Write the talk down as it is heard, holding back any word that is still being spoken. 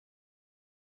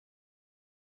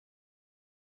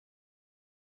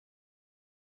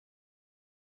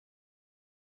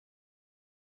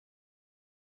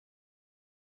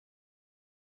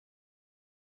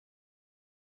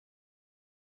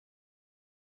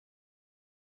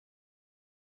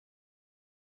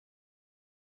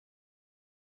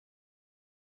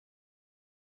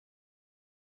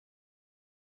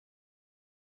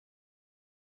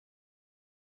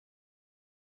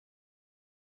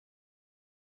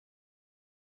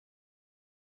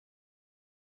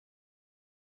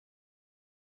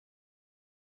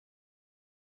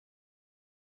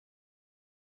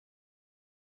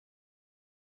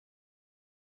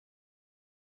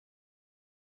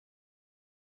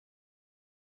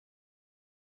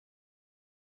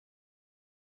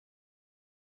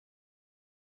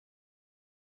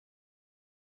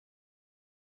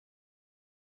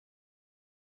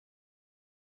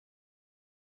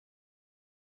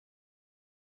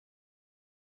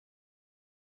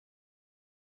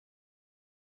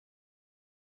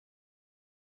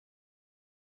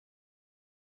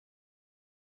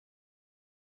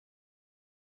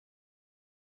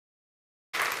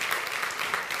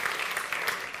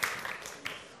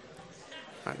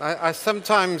I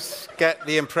sometimes get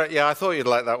the impression, yeah, I thought you'd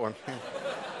like that one.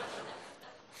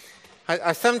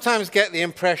 I sometimes get the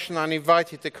impression I'm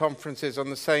invited to conferences on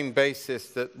the same basis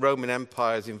that Roman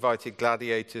empires invited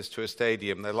gladiators to a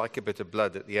stadium. They like a bit of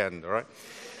blood at the end, all right?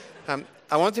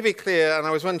 I want to be clear, and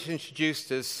I was once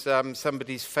introduced as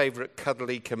somebody's favorite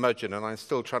cuddly curmudgeon, and I'm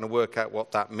still trying to work out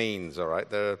what that means, all right?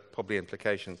 There are probably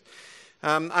implications.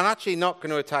 I'm actually not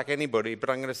going to attack anybody, but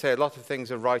I'm going to say a lot of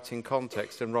things are right in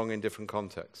context and wrong in different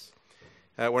contexts.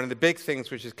 One of the big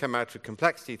things which has come out of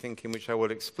complexity thinking, which I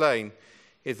will explain,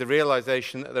 is the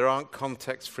realization that there aren't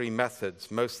context-free methods.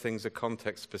 Most things are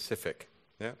context-specific,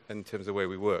 yeah, in terms of the way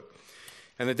we work.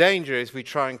 And the danger is we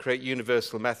try and create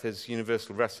universal methods,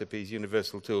 universal recipes,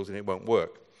 universal tools, and it won't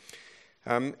work.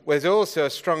 There's also a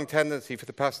strong tendency for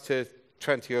the past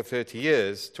 20 or 30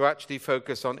 years to actually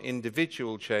focus on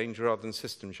individual change rather than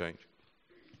system change.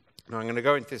 Now, I'm going to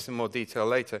go into this in more detail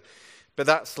later, but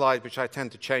that slide, which I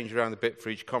tend to change around a bit for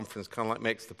each conference, kind of like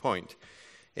makes the point.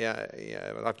 Yeah,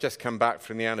 I've just come back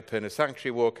from the Annapurna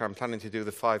Sanctuary Walk. I'm planning to do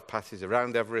the 5 passes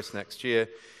around Everest next year.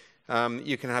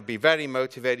 You can be very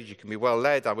motivated, you can be well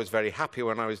led. I was very happy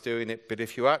when I was doing it, but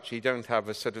if you actually don't have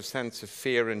a sort of sense of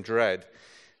fear and dread,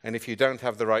 and if you don't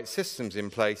have the right systems in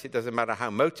place, it doesn't matter how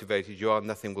motivated you are,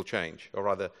 nothing will change. Or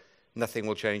rather, nothing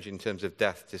will change in terms of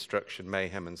death, destruction,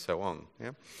 mayhem, and so on.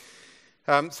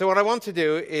 Yeah? So what I want to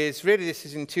do is, really this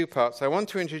is in 2 parts. I want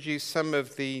to introduce some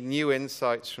of the new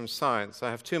insights from science. I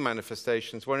have 2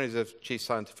 manifestations. One is as Chief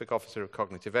Scientific Officer of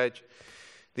Cognitive Edge.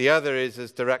 The other is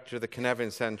as Director of the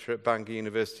Cynefin Centre at Bangor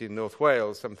University in North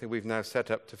Wales, something we've now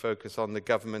set up to focus on the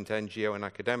government, NGO and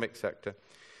academic sector.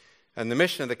 And the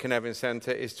mission of the Cynefin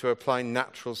Centre is to apply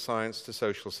natural science to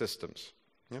social systems.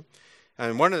 Yeah?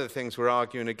 And one of the things we're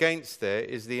arguing against there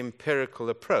is the empirical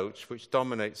approach which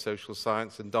dominates social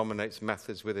science and dominates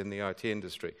methods within the IT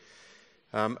industry,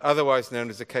 otherwise known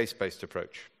as a case-based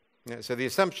approach. Yeah, so the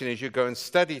assumption is you go and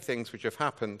study things which have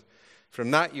happened. From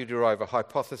that you derive a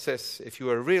hypothesis. If you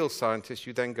are a real scientist,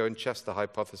 you then go and test the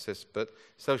hypothesis, but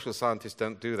social scientists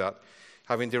don't do that.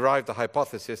 Having derived the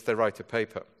hypothesis, they write a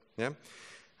paper. Yeah?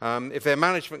 If they're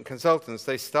management consultants,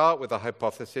 they start with a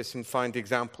hypothesis and find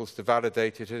examples to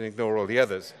validate it and ignore all the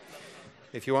others.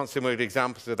 If you want some good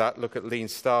examples of that, look at Lean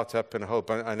Startup and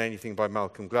and anything by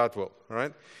Malcolm Gladwell.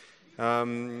 Right?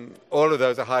 All of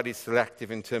those are highly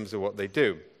selective in terms of what they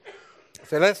do.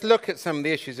 So let's look at some of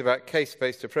the issues about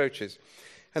case-based approaches.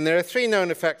 And there are 3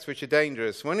 known effects which are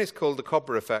dangerous. One is called the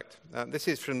cobra effect. This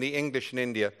is from the English in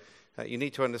India. You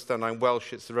need to understand I'm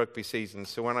Welsh, it's the rugby season,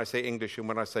 so when I say English and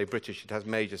when I say British, it has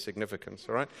major significance,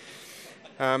 all right?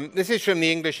 This is from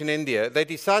the English in India. They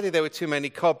decided there were too many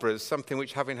cobras, something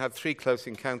which, having had 3 close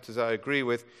encounters, I agree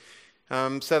with.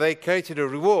 So they created a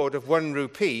reward of 1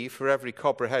 rupee for every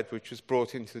cobra head which was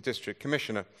brought into the district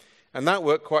commissioner. And that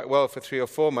worked quite well for 3 or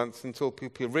 4 months until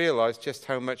people realized just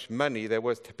how much money there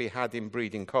was to be had in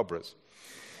breeding cobras.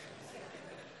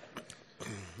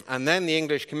 And then the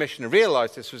English commissioner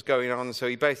realized this was going on, so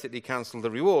he basically cancelled the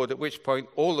reward, at which point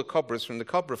all the cobras from the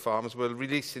cobra farms were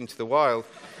released into the wild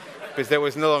because there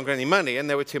was no longer any money and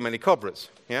there were too many cobras.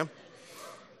 Yeah?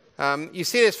 You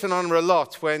see this phenomenon a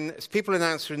lot when people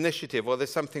announce an initiative or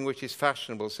there's something which is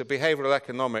fashionable. So behavioral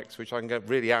economics, which I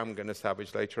really am going to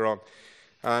establish later on,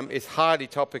 is highly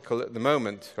topical at the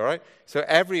moment. All right? So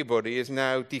everybody is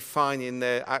now defining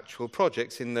their actual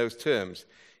projects in those terms.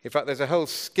 In fact, there's a whole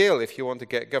skill, if you want to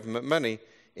get government money,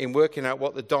 in working out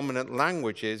what the dominant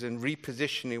language is and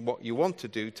repositioning what you want to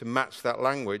do to match that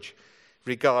language,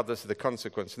 regardless of the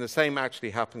consequence. And the same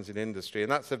actually happens in industry,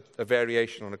 and that's a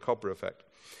variation on a cobra effect.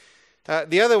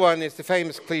 The other one is the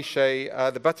famous cliche,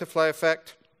 the butterfly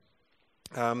effect.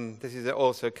 This is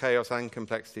also chaos and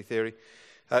complexity theory.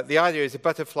 The idea is a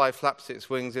butterfly flaps its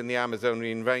wings in the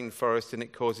Amazonian rainforest and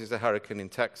it causes a hurricane in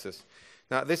Texas.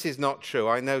 Now, this is not true.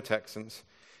 I know Texans.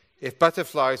 If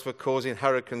butterflies were causing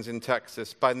hurricanes in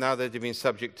Texas, by now they'd have been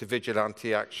subject to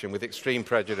vigilante action with extreme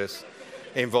prejudice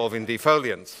involving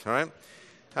defoliants. All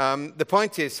right? The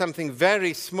point is something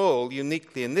very small,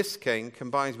 uniquely in this case,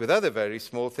 combines with other very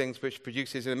small things which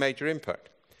produces a major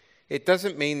impact. It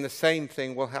doesn't mean the same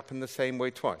thing will happen the same way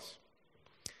twice.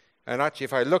 And actually,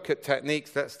 if I look at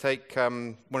techniques, let's take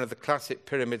one of the classic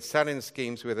pyramid selling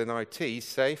schemes within IT,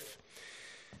 SAFE.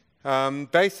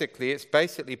 It's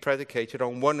basically predicated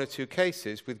on 1 or 2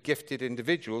 cases with gifted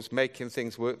individuals making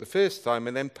things work the first time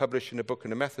and then publishing a book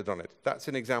and a method on it. That's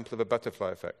an example of a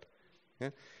butterfly effect. Yeah?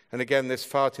 And again, there's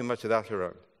far too much of that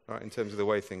around, right, in terms of the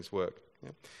way things work.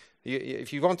 Yeah?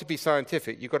 If you want to be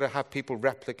scientific, you've got to have people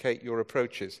replicate your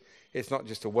approaches. It's not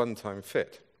just a one-time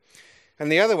fit.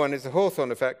 And the other one is the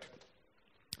Hawthorne effect.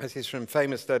 This is from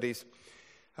famous studies.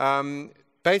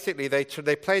 basically, they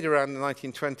played around in the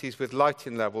 1920s with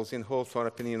lighting levels in Hawthorne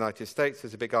up in the United States.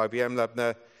 There's a big IBM lab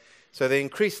there. So they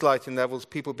increased lighting levels,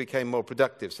 people became more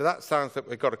productive. So that sounds like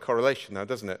we've got a correlation now,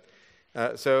 doesn't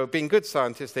it? So being good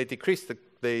scientists, they decreased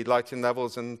the lighting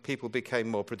levels and people became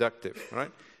more productive,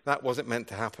 right? That wasn't meant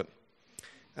to happen.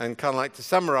 And kind of like to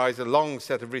summarize a long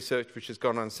set of research which has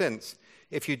gone on since,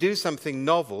 if you do something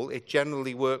novel, it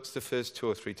generally works the first 2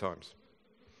 or 3 times.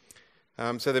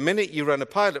 So the minute you run a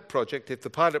pilot project, if the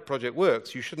pilot project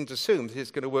works, you shouldn't assume that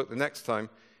it's going to work the next time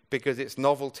because it's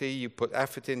novelty, you put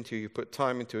effort into, you put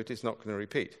time into it, it's not going to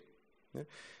repeat. Yeah?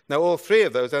 Now, all 3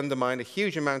 of those undermine a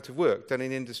huge amount of work done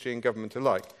in industry and government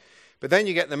alike. But then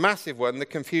you get the massive one, the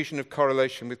confusion of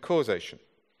correlation with causation.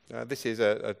 This is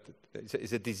a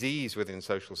disease within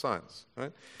social science.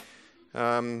 Right?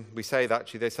 We say that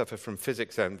actually they suffer from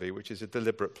physics envy, which is a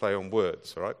deliberate play on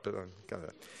words. All right? But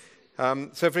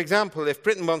so, for example, if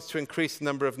Britain wants to increase the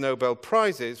number of Nobel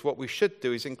Prizes, what we should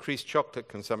do is increase chocolate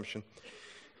consumption.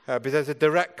 Because there's a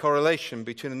direct correlation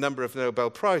between the number of Nobel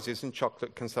Prizes and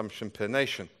chocolate consumption per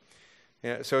nation.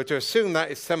 Yeah, so to assume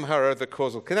that is somehow or other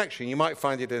causal connection, you might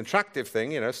find it an attractive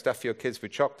thing, stuff your kids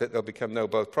with chocolate, they'll become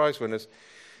Nobel Prize winners.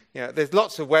 There's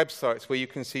lots of websites where you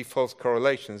can see false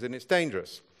correlations, and it's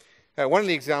dangerous. One of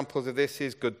the examples of this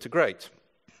is Good to Great.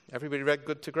 Everybody read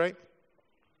Good to Great?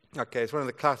 Okay, it's one of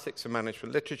the classics of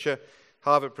management literature.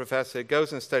 Harvard professor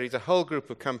goes and studies a whole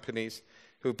group of companies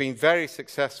who've been very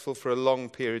successful for a long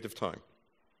period of time.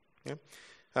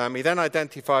 Yeah? He then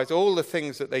identifies all the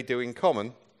things that they do in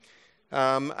common,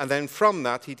 and then from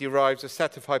that he derives a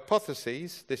set of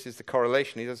hypotheses. This is the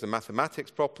correlation. He does the mathematics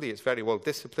properly. It's very well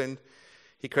disciplined.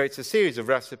 He creates a series of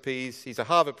recipes. He's a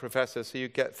Harvard professor, so you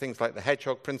get things like the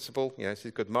hedgehog principle. This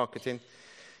is good marketing.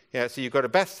 So you've got a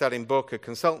best-selling book, a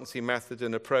consultancy method,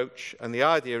 an approach, and the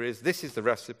idea is this is the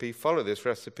recipe, follow this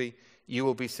recipe, you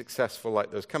will be successful like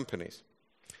those companies.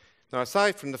 Now,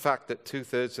 aside from the fact that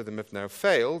 2/3 of them have now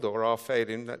failed or are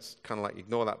failing, let's kind of like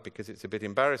ignore that because it's a bit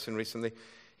embarrassing recently.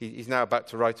 He's now about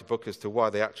to write a book as to why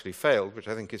they actually failed, which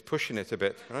I think is pushing it a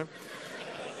bit. Right?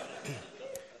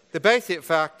 The basic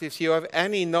fact is you have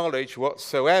any knowledge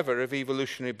whatsoever of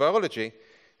evolutionary biology,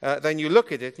 then you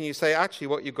look at it and you say, actually,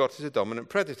 what you've got is a dominant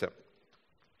predator.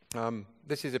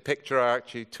 This is a picture I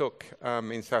actually took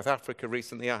in South Africa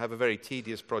recently. I have a very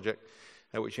tedious project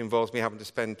which involves me having to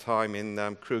spend time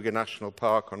in Kruger National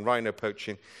Park on rhino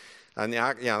poaching. And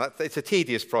it's a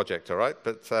tedious project, all right?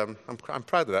 But I'm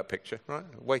proud of that picture, right?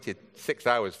 I waited 6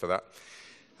 hours for that.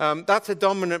 That's a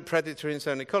dominant predator in its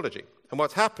own ecology. And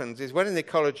what happens is when an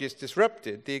ecology is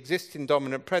disrupted, the existing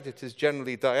dominant predators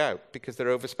generally die out because they're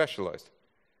over-specialized.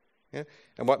 Yeah?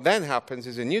 And what then happens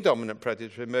is a new dominant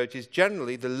predator emerges,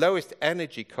 generally the lowest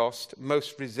energy cost,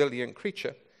 most resilient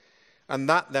creature. And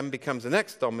that then becomes the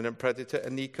next dominant predator,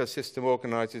 and the ecosystem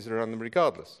organizes around them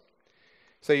regardless.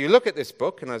 So you look at this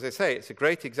book, and as I say, it's a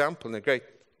great example and a great,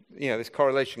 this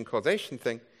correlation causation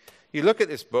thing. You look at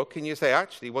this book and you say,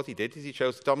 actually, what he did is he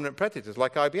chose dominant predators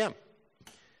like IBM.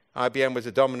 IBM was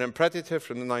a dominant predator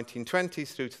from the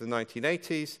 1920s through to the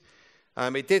 1980s.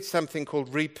 It did something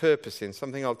called repurposing,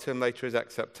 something I'll term later as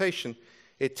acceptation.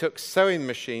 It took sewing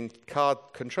machine card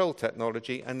control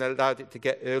technology and allowed it to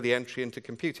get early entry into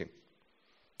computing.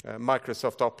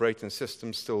 Microsoft operating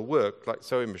systems still work, like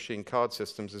sewing machine card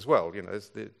systems as well.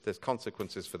 There's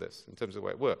consequences for this in terms of the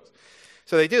way it works.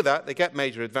 So they do that, they get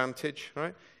major advantage,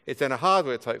 right? It's then a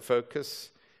hardware type focus,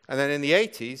 and then in the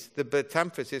 80s, the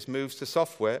emphasis moves to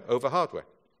software over hardware.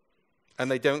 And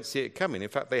they don't see it coming. In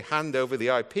fact, they hand over the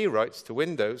IP rights to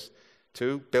Windows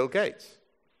to Bill Gates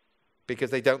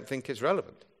because they don't think it's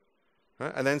relevant.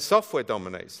 Right? And then software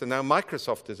dominates. So now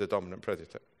Microsoft is a dominant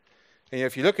predator. And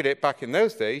if you look at it back in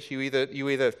those days, you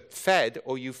either fed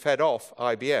or you fed off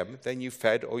IBM, then you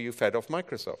fed or you fed off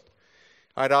Microsoft.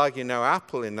 I'd argue now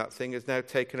Apple in that thing has now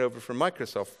taken over from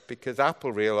Microsoft because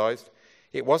Apple realized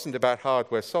it wasn't about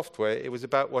hardware, software, it was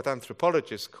about what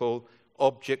anthropologists call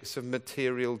objects of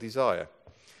material desire.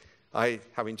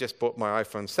 Having just bought my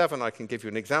iPhone 7, I can give you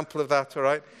an example of that, all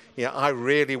right? I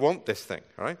really want this thing,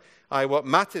 all right? What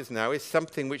matters now is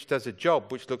something which does a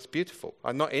job which looks beautiful.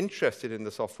 I'm not interested in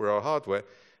the software or hardware.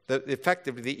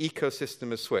 Effectively, the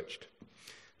ecosystem has switched.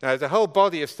 Now, there's a whole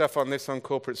body of stuff on this on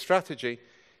corporate strategy.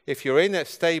 If you're in a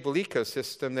stable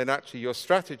ecosystem, then actually your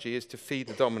strategy is to feed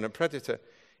the dominant predator.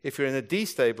 If you're in a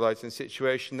destabilizing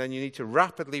situation, then you need to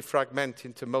rapidly fragment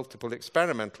into multiple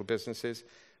experimental businesses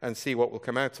and see what will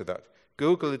come out of that.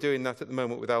 Google are doing that at the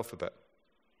moment with Alphabet.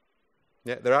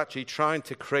 They're actually trying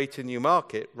to create a new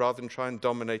market rather than try and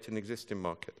dominate an existing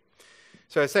market.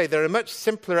 So I say there are much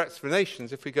simpler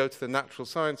explanations if we go to the natural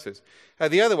sciences.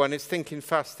 The other one is thinking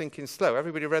fast, thinking slow.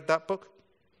 Everybody read that book?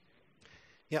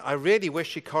 Yeah, I really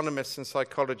wish economists and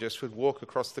psychologists would walk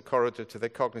across the corridor to their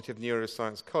cognitive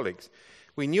neuroscience colleagues.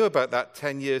 We knew about that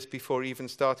 10 years before we even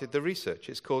started the research.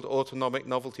 It's called autonomic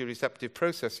novelty receptive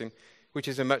processing, which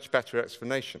is a much better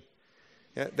explanation.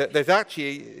 Yeah, there's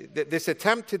actually, this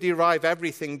attempt to derive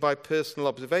everything by personal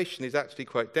observation is actually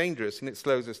quite dangerous, and it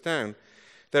slows us down.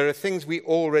 There are things we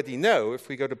already know, if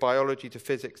we go to biology, to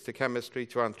physics, to chemistry,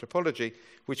 to anthropology,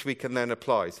 which we can then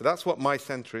apply. So that's what my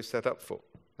centre is set up for,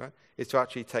 right? Is to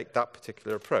actually take that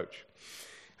particular approach.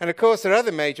 And of course, there are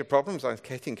other major problems. I'm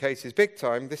getting cases big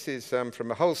time. This is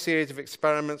from a whole series of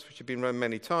experiments which have been run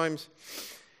many times.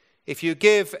 If you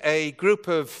give a group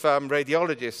of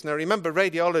radiologists, now remember,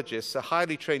 radiologists are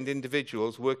highly trained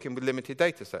individuals working with limited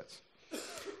data sets.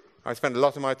 I spend a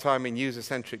lot of my time in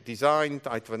user-centric design.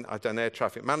 I've done air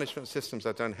traffic management systems.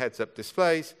 I've done heads-up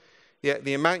displays. Yet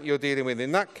the amount you're dealing with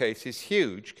in that case is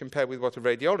huge compared with what a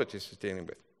radiologist is dealing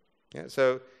with. Yeah,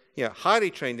 so, highly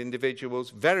trained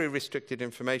individuals, very restricted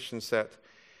information set.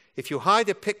 If you hide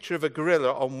a picture of a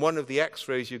gorilla on one of the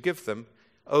X-rays you give them,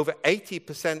 over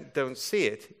 80% don't see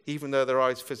it, even though their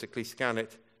eyes physically scan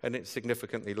it, and it's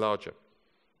significantly larger.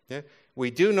 Yeah? We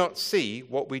do not see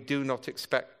what we do not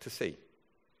expect to see.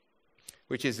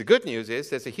 Which is the good news is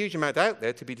there's a huge amount out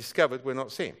there to be discovered we're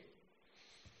not seeing.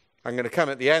 I'm going to come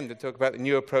at the end and talk about the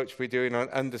new approach we're doing on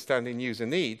understanding user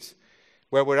needs,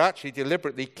 where we're actually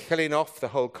deliberately killing off the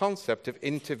whole concept of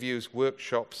interviews,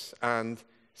 workshops, and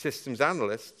systems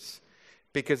analysts,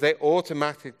 because they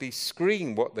automatically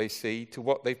screen what they see to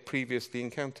what they've previously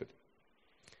encountered.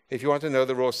 If you want to know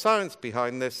the raw science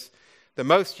behind this, the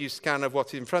most you scan of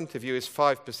what's in front of you is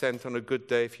 5% on a good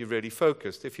day if you're really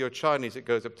focused. If you're Chinese, it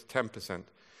goes up to 10%.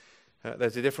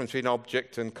 There's a difference between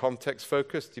object and context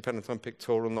focus, dependent on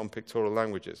pictorial and non-pictorial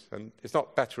languages. And it's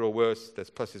not better or worse, there's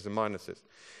pluses and minuses.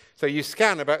 So you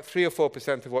scan about 3 or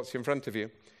 4% of what's in front of you,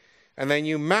 and then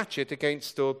you match it against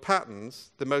stored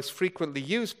patterns. The most frequently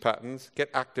used patterns get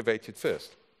activated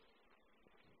first.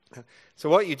 So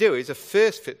what you do is a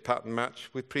first fit pattern match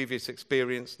with previous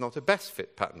experience, not a best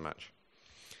fit pattern match.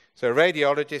 So a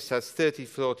radiologist has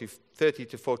 30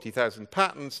 to 40,000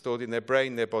 patterns stored in their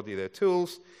brain, their body, their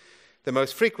tools. The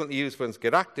most frequently used ones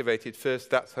get activated first.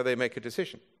 That's how they make a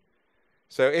decision.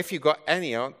 So if you've got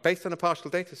any, based on a partial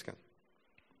data scan.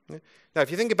 Yeah. Now, if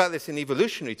you think about this in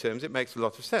evolutionary terms, it makes a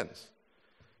lot of sense.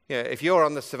 Yeah, if you're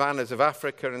on the savannas of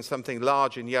Africa and something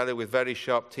large and yellow with very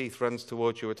sharp teeth runs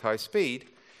towards you at high speed,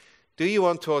 do you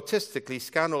want to autistically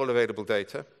scan all available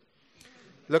data,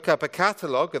 look up a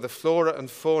catalogue of the flora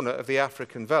and fauna of the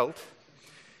African veldt,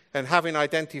 and having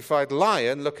identified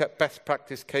lion, look at best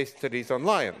practice case studies on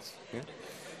lions? Yeah?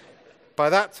 By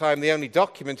that time, the only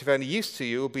document of any use to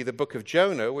you will be the Book of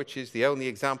Jonah, which is the only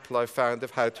example I've found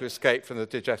of how to escape from the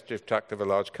digestive tract of a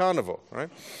large carnivore. Right?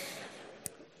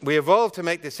 We evolved to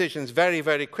make decisions very,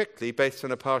 very quickly based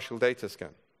on a partial data scan.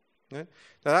 Yeah?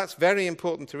 Now, that's very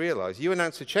important to realize. You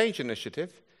announce a change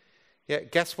initiative,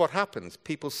 yet guess what happens?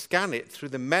 People scan it through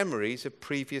the memories of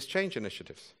previous change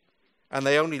initiatives, and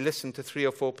they only listen to 3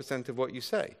 or 4% of what you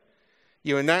say.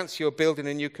 You announce you're building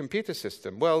a new computer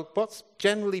system. Well, what's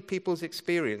generally people's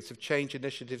experience of change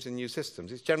initiatives and new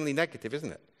systems? It's generally negative,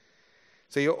 isn't it?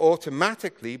 So you're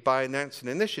automatically, by announcing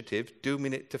an initiative,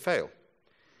 dooming it to fail.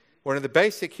 One of the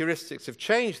basic heuristics of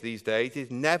change these days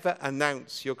is never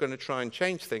announce you're going to try and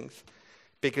change things,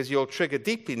 because you'll trigger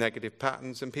deeply negative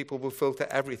patterns and people will filter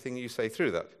everything you say through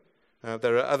that.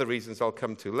 There are other reasons I'll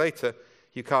come to later.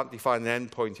 You can't define an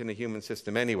endpoint in a human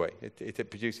system anyway. It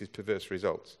produces perverse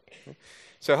results. Okay?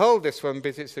 So hold this one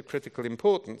because it's of critical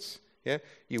importance. Yeah?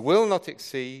 You will not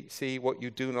see what you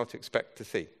do not expect to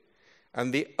see.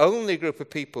 And the only group of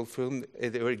people who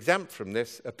are exempt from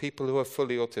this are people who are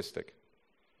fully autistic.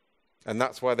 And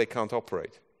that's why they can't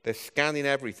operate. They're scanning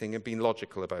everything and being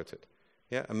logical about it.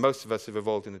 Yeah? And most of us have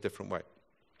evolved in a different way.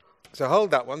 So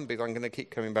hold that one, because I'm going to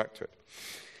keep coming back to it.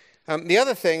 The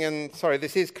other thing, and sorry,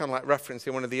 this is kind of like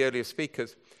referencing one of the earlier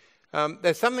speakers,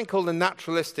 there's something called the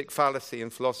naturalistic fallacy in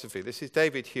philosophy. This is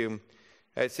David Hume.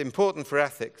 It's important for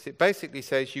ethics. It basically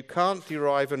says you can't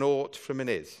derive an ought from an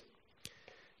is.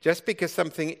 Just because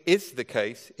something is the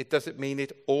case, it doesn't mean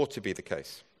it ought to be the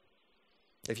case.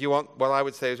 If you want, what I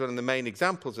would say is one of the main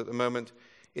examples at the moment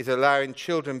is allowing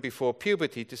children before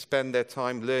puberty to spend their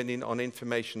time learning on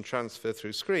information transfer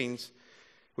through screens,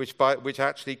 which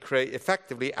actually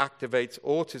effectively activates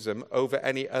autism over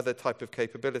any other type of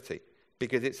capability,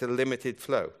 because it's a limited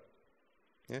flow.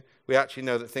 Yeah? We actually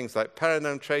know that things like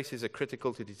peronome traces are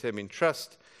critical to determine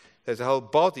trust. There's a whole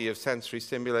body of sensory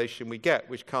stimulation we get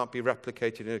which can't be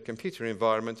replicated in a computer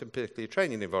environment, and particularly a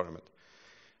training environment.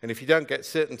 And if you don't get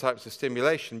certain types of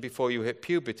stimulation before you hit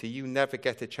puberty, you never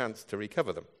get a chance to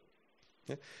recover them.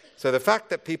 Yeah? So the fact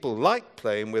that people like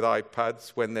playing with iPads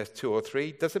when they're 2 or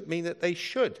 3 doesn't mean that they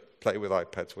should play with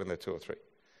iPads when they're 2 or 3.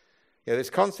 This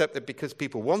concept that because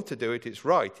people want to do it, it's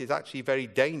right, is actually very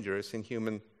dangerous in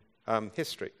human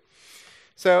history.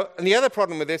 So, and the other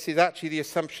problem with this is actually the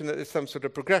assumption that there's some sort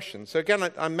of progression. So again,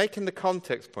 I'm making the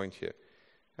context point here.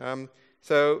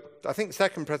 So I think the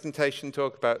second presentation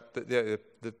talked about the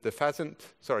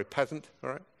peasant, all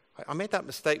right? I made that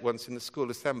mistake once in the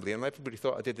school assembly, and everybody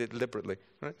thought I did it deliberately,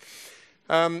 right?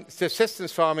 So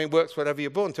systems farming works whatever you're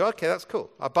born to. Okay, that's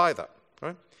cool. I'll buy that,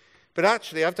 right? But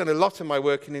actually, I've done a lot of my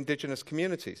work in indigenous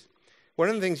communities. One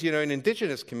of the things you know in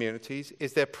indigenous communities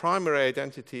is their primary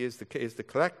identity is the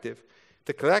collective.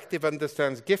 The collective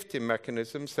understands gifting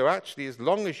mechanisms, so actually, as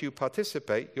long as you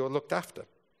participate, you're looked after.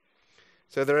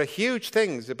 So there are huge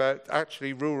things about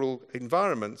actually rural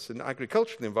environments and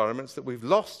agricultural environments that we've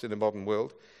lost in the modern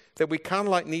world that we kind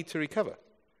of need to recover.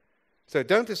 So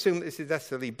don't assume that this is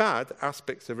necessarily bad.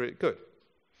 Aspects are really good.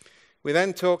 We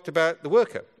then talked about the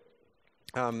worker.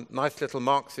 Nice little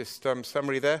Marxist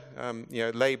summary there.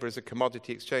 Labour is a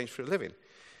commodity exchange for a living.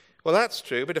 Well, that's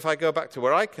true, but if I go back to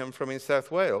where I come from in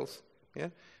South Wales,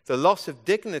 the loss of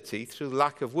dignity through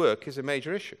lack of work is a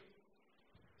major issue.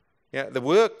 The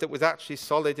work that was actually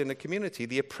solid in the community,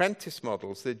 the apprentice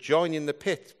models, the join in the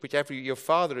pit, whichever your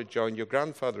father had joined, your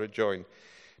grandfather had joined,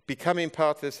 becoming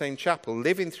part of the same chapel,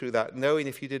 living through that, knowing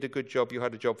if you did a good job, you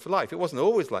had a job for life. It wasn't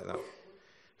always like that.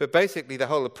 But basically, the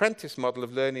whole apprentice model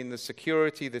of learning the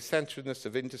security, the centeredness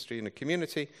of industry in a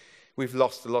community, we've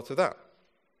lost a lot of that.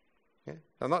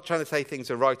 I'm not trying to say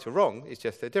things are right or wrong, it's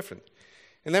just they're different.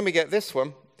 And then we get this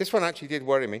one. This one actually did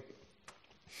worry me.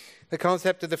 The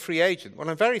concept of the free agent. Well,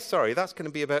 I'm very sorry, that's going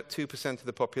to be about 2% of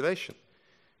the population.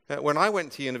 When I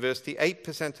went to university,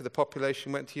 8% of the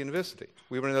population went to university.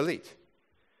 We were an elite.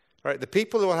 Right? The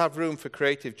people who will have room for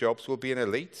creative jobs will be an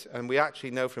elite, and we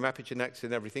actually know from epigenetics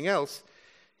and everything else,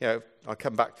 I'll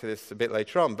come back to this a bit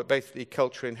later on, but basically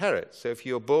culture inherits. So if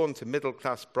you're born to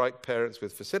middle-class, bright parents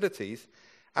with facilities,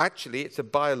 actually it's a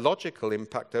biological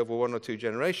impact over 1 or 2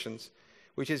 generations,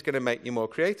 which is going to make you more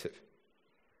creative.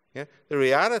 The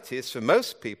reality is, for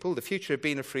most people, the future of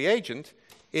being a free agent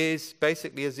is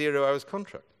basically a 0-hours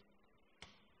contract.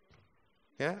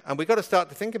 And we've got to start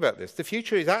to think about this. The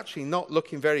future is actually not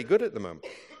looking very good at the moment.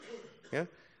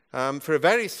 For a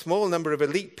very small number of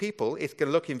elite people, it's going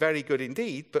to look very good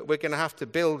indeed, but we're going to have to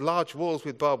build large walls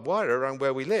with barbed wire around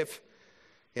where we live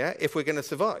if we're going to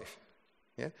survive.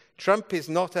 Trump is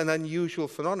not an unusual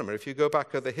phenomenon. If you go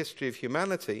back over the history of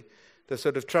humanity, the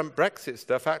sort of Trump Brexit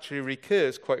stuff actually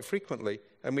recurs quite frequently,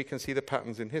 and we can see the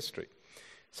patterns in history.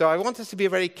 So I want us to be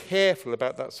very careful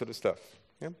about that sort of stuff.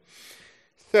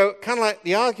 So kind of like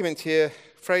the argument here,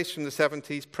 phrase from the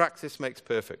 70s, practice makes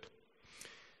perfect.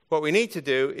 What we need to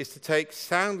do is to take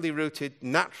soundly rooted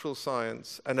natural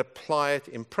science and apply it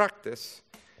in practice,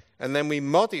 and then we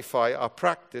modify our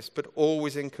practice, but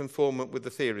always in conformance with the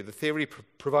theory. The theory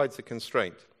provides a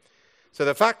constraint. So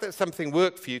the fact that something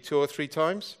worked for you 2 or 3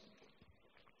 times,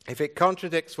 if it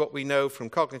contradicts what we know from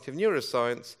cognitive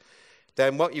neuroscience,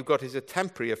 then what you've got is a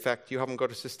temporary effect. You haven't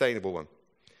got a sustainable one.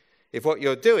 If what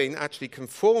you're doing actually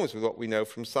conforms with what we know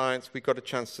from science, we've got a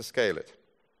chance to scale it.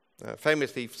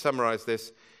 Famously summarize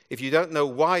this, if you don't know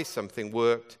why something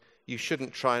worked, you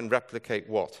shouldn't try and replicate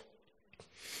what.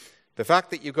 The fact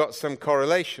that you've got some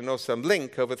correlation or some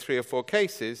link over 3 or 4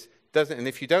 cases doesn't, and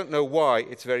if you don't know why,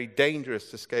 it's very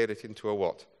dangerous to scale it into a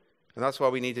what. And that's why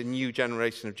we need a new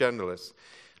generation of generalists.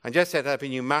 I just set up a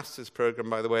new master's program,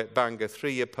 by the way, at Bangor,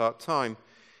 3-year part-time,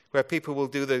 where people will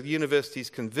do the university's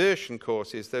conversion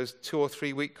courses, those 2 or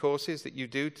 3 week courses that you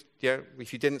do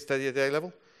if you didn't study at A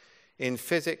level, in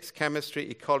physics, chemistry,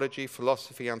 ecology,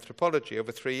 philosophy, anthropology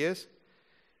over 3 years.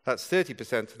 That's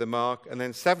 30% of the mark, and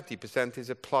then 70% is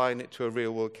applying it to a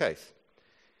real-world case.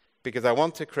 Because I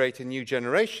want to create a new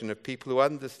generation of people who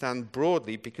understand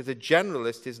broadly, because a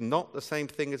generalist is not the same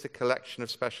thing as a collection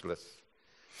of specialists.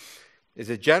 A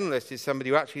generalist is somebody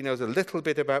who actually knows a little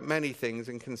bit about many things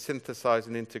and can synthesize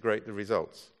and integrate the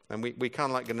results. And we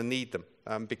kind of going to need them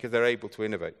because they're able to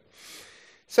innovate.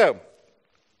 So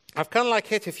I've kind of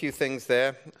hit a few things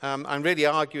there. I'm really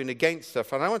arguing against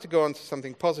stuff, and I want to go on to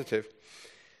something positive.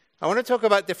 I want to talk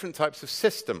about different types of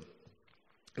system.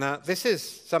 Now, this is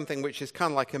something which has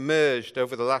kind of emerged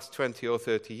over the last 20 or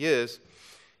 30 years.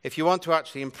 If you want to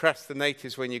actually impress the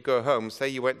natives when you go home, say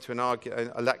you went to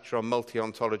a lecture on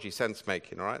multi-ontology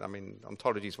sense-making, all right? I mean,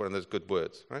 ontology is one of those good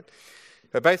words, right?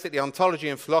 But basically, ontology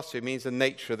in philosophy means the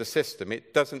nature of the system.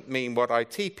 It doesn't mean what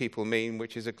IT people mean,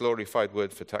 which is a glorified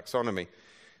word for taxonomy.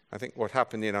 I think what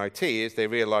happened in IT is they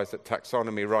realized that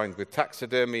taxonomy rhymed with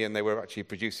taxidermy, and they were actually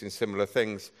producing similar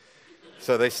things.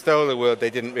 So they stole a word they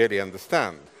didn't really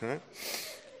understand. Right?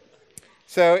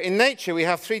 So in nature, we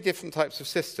have three different types of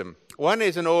system. One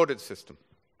is an ordered system.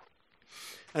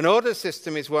 An ordered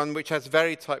system is one which has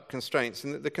very tight constraints.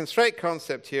 And the constraint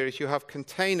concept here is you have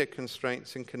container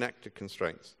constraints and connector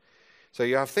constraints. So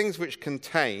you have things which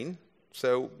contain,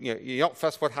 so you're not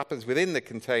fussed what happens within the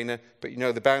container, but you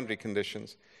know the boundary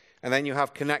conditions. And then you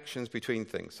have connections between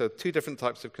things. So two different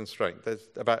types of constraint. There's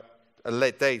about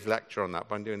a day's lecture on that,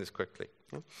 but I'm doing this quickly.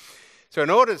 So an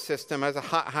ordered system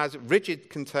has rigid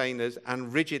containers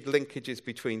and rigid linkages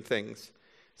between things.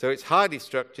 So it's highly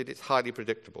structured, it's highly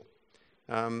predictable.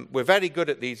 We're very good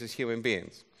at these as human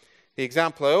beings. The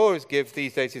example I always give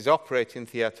these days is operating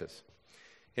theatres.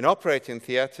 In operating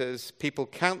theatres, people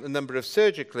count the number of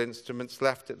surgical instruments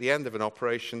left at the end of an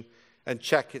operation and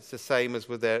check it's the same as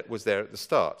was there at the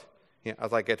start.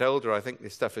 As I get older, I think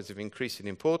this stuff is of increasing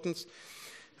importance.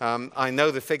 I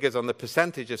know the figures on the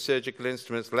percentage of surgical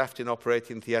instruments left in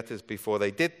operating theatres before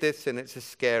they did this, and it's a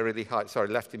scarily high,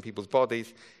 left in people's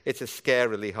bodies, it's a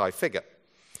scarily high figure.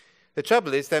 The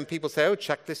trouble is then people say, oh,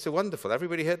 checklists are wonderful.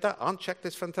 Everybody heard that? Aren't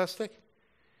checklists fantastic?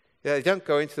 Yeah, they don't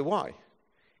go into the why.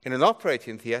 In an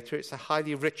operating theatre, it's a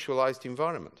highly ritualized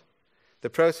environment. The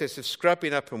process of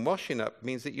scrubbing up and washing up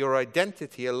means that your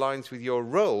identity aligns with your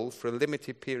role for a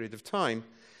limited period of time,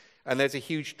 and there's a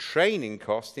huge training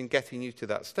cost in getting you to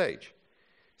that stage.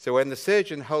 So when the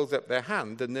surgeon holds up their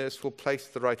hand, the nurse will place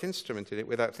the right instrument in it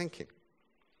without thinking.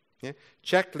 Yeah?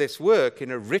 Checklists work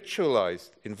in a ritualized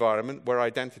environment where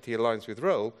identity aligns with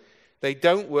role. They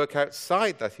don't work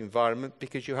outside that environment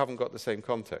because you haven't got the same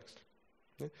context.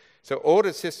 Yeah? So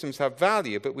ordered systems have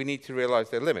value, but we need to realize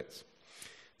their limits.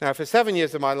 Now, for 7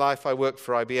 years of my life, I worked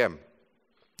for IBM.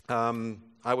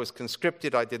 I was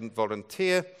conscripted. I didn't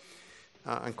volunteer.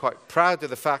 I'm quite proud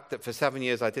of the fact that for 7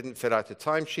 years I didn't fill out a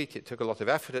timesheet. It took a lot of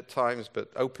effort at times, but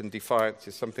open defiance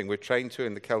is something we're trained to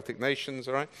in the Celtic nations,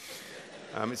 all right?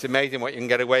 It's amazing what you can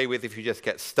get away with if you just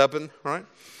get stubborn, right?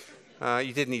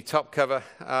 You did need top cover.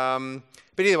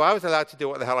 But anyway, I was allowed to do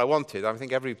what the hell I wanted. I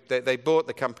think they bought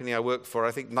the company I worked for.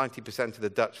 I think 90% of the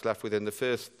Dutch left within the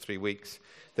first 3 weeks.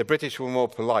 The British were more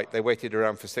polite. They waited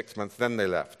around for 6 months, then they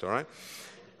left, all right?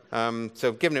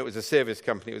 So given it was a service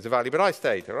company, it was a value. But I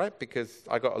stayed, all right, because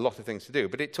I got a lot of things to do.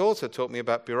 But it also taught me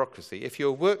about bureaucracy. If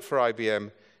you work for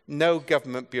IBM, no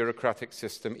government bureaucratic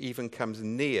system even comes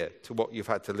near to what you've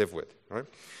had to live with. Right?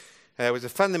 There was a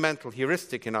fundamental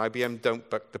heuristic in IBM, don't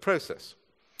buck the process.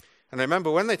 And I remember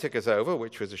when they took us over,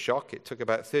 which was a shock, it took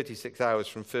about 36 hours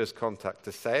from first contact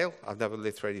to sale. I've never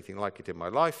lived through anything like it in my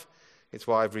life. It's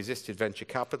why I've resisted venture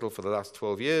capital for the last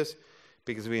 12 years,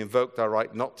 because we invoked our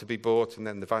right not to be bought, and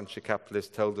then the venture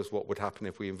capitalists told us what would happen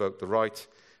if we invoked the right,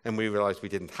 and we realized we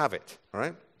didn't have it. All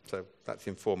right? So that's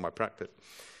informed my practice.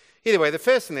 Either way, the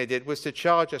first thing they did was to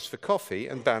charge us for coffee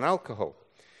and ban alcohol.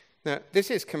 Now,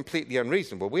 this is completely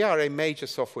unreasonable. We are a major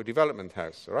software development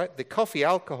house, all right? The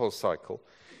coffee-alcohol cycle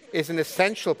is an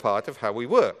essential part of how we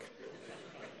work.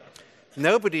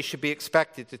 Nobody should be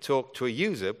expected to talk to a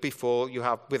user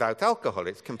without alcohol.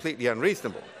 It's completely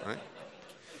unreasonable, right?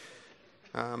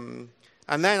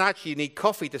 And then actually you need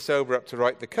coffee to sober up to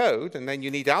write the code, and then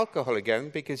you need alcohol again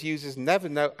because users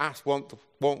never want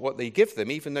what they give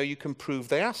them, even though you can prove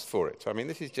they asked for it. I mean,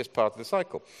 this is just part of the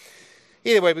cycle.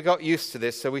 Either way, we got used to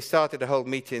this, so we started to hold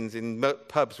meetings in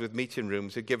pubs with meeting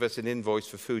rooms who'd give us an invoice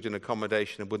for food and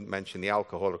accommodation and wouldn't mention the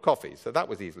alcohol or coffee, so that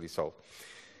was easily solved.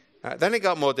 Then it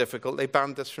got more difficult. They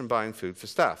banned us from buying food for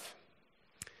staff.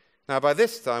 Now, by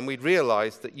this time, we'd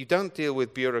realized that you don't deal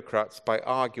with bureaucrats by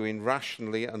arguing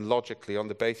rationally and logically on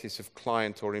the basis of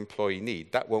client or employee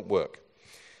need. That won't work.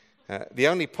 The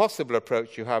only possible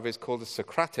approach you have is called a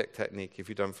Socratic technique, if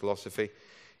you've done philosophy,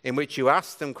 in which you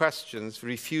ask them questions,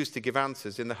 refuse to give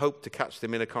answers in the hope to catch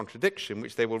them in a contradiction,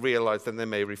 which they will realize then they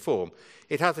may reform.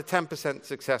 It has a 10%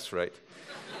 success rate.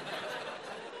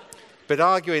 But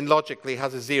arguing logically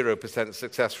has a 0%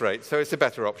 success rate, so it's a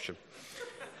better option.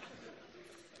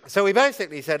 So we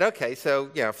basically said, okay, so,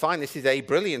 fine, this is a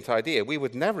brilliant idea. We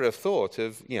would never have thought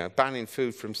of, banning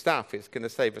food from staff. It's going to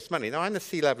save us money. Now, I'm a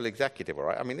C-level executive, all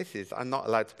right? I mean, I'm not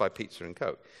allowed to buy pizza and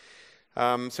Coke.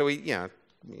 So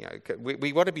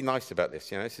we want to be nice about this.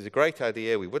 This is a great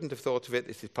idea. We wouldn't have thought of it.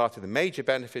 This is part of the major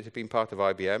benefit of being part of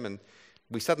IBM. And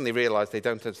we suddenly realized they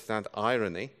don't understand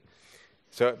irony.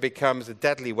 So it becomes a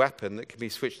deadly weapon that can be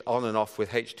switched on and off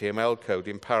with HTML code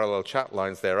in parallel chat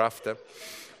lines thereafter.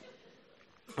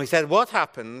 We said, what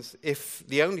happens if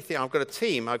the only thing, I've got a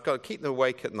team, I've got to keep them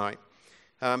awake at night.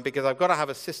 because I've got to have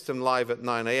a system live at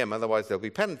 9 a.m., otherwise there'll be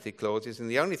penalty clauses, and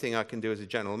the only thing I can do as a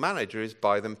general manager is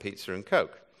buy them pizza and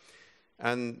Coke.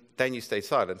 And then you stay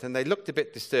silent. And they looked a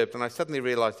bit disturbed, and I suddenly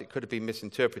realized it could have been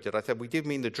misinterpreted. I said, we did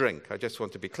mean the drink. I just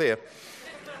want to be clear.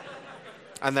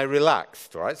 And they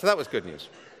relaxed, right? So that was good news.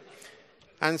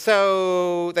 And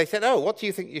so they said, oh, what do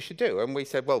you think you should do? And we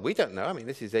said, well, we don't know. I mean,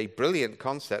 this is a brilliant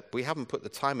concept. We haven't put the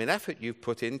time and effort you've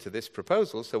put into this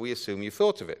proposal, so we assume you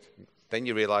thought of it. Then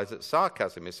you realize that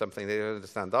sarcasm is something they don't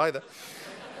understand either.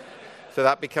 So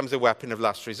that becomes a weapon of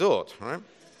last resort, right?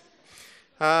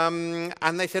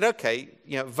 And they said, okay,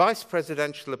 vice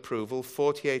presidential approval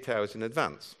 48 hours in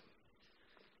advance.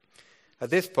 At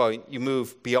this point, you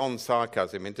move beyond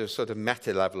sarcasm into a sort of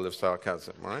meta level of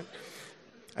sarcasm, right?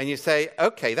 And you say,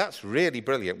 okay, that's really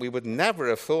brilliant. We would never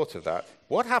have thought of that.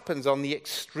 What happens on the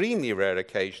extremely rare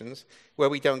occasions where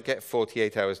we don't get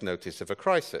 48 hours notice of a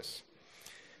crisis?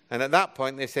 And at that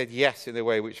point, they said yes in a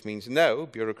way which means no.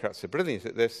 Bureaucrats are brilliant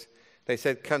at this. They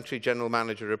said country general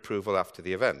manager approval after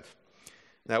the event.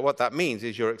 Now, what that means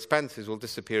is your expenses will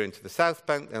disappear into the South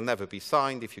Bank. They'll never be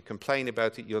signed. If you complain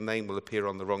about it, your name will appear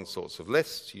on the wrong sorts of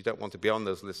lists. You don't want to be on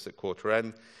those lists at quarter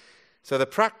end. So the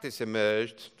practice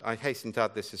emerged. I hasten to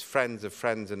add this as friends of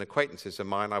friends and acquaintances of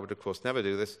mine. I would, of course, never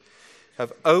do this,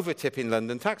 of over-tipping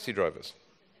London taxi drivers.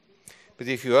 But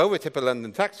if you overtip a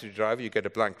London taxi driver, you get a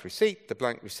blank receipt. The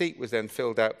blank receipt was then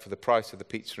filled out for the price of the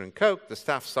pizza and Coke. The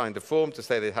staff signed a form to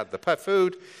say they had the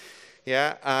food,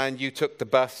 and you took the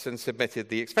bus and submitted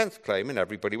the expense claim, and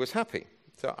everybody was happy.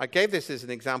 So I gave this as an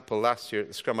example last year at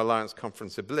the Scrum Alliance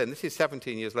conference in Berlin. This is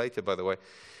 17 years later, by the way.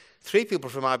 3 people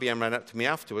from IBM ran up to me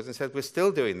afterwards and said, we're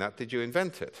still doing that. Did you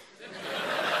invent it?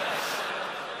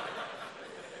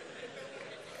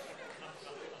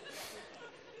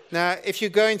 Now, if you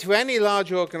go into any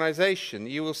large organization,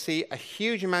 you will see a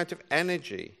huge amount of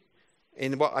energy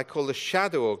in what I call the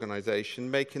shadow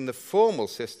organization, making the formal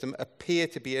system appear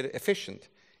to be efficient.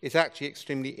 It's actually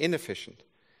extremely inefficient.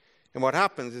 And what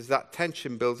happens is that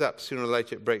tension builds up. Sooner or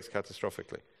later, it breaks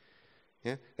catastrophically.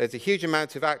 There's a huge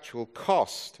amount of actual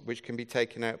cost which can be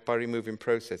taken out by removing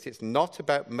process. It's not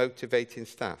about motivating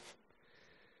staff.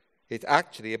 It's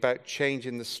actually about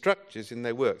changing the structures in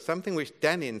their work, something which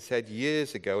Denin said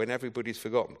years ago and everybody's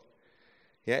forgotten.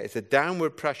 It's a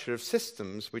downward pressure of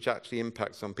systems which actually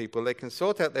impacts on people. They can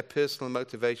sort out their personal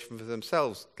motivation for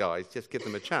themselves, guys. Just give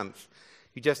them a chance.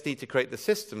 You just need to create the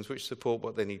systems which support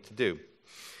what they need to do.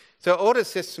 So ordered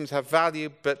systems have value,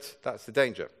 but that's the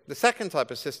danger. The second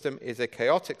type of system is a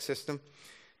chaotic system.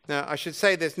 Now, I should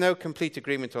say there's no complete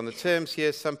agreement on the terms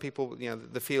here. Some people,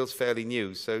 the field's fairly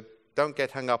new, so don't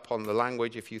get hung up on the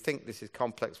language. If you think this is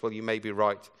complex, well, you may be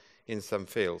right in some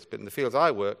fields. But in the fields I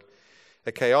work,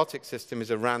 a chaotic system is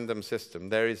a random system.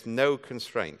 There is no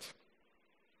constraint.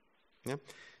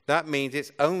 That means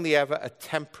it's only ever a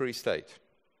temporary state.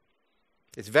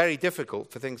 It's very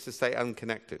difficult for things to stay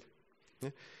unconnected.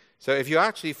 So if you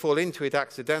actually fall into it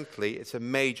accidentally, it's a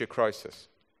major crisis.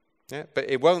 But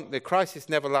the crisis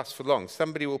never lasts for long.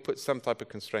 Somebody will put some type of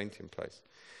constraint in place.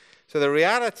 So the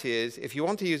reality is, if you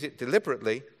want to use it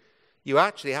deliberately, you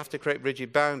actually have to create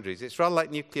rigid boundaries. It's rather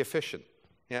like nuclear fission.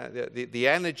 The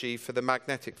energy for the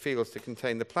magnetic fields to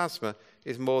contain the plasma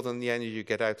is more than the energy you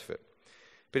get out of it.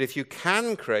 But if you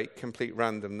can create complete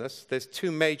randomness, there's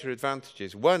 2 major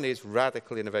advantages. One is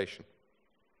radical innovation.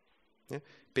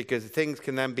 Because things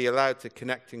can then be allowed to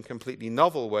connect in completely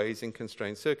novel ways in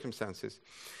constrained circumstances.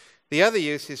 The other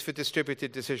use is for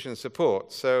distributed decision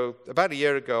support. So about a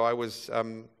year ago, I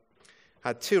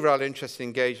had 2 rather interesting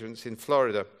engagements in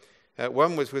Florida.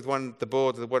 One was with the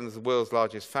board of one of the world's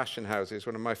largest fashion houses,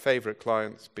 one of my favorite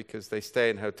clients, because they stay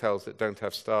in hotels that don't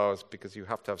have stars, because you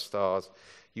have to have stars.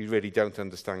 You really don't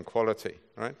understand quality,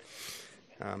 right?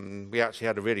 We actually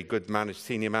had a really good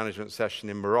senior management session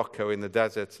in Morocco in the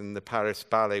desert, and the Paris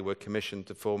Ballet were commissioned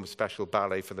to form a special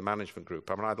ballet for the management group.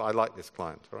 I mean, I like this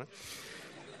client, all right?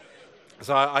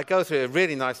 So I go through a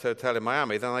really nice hotel in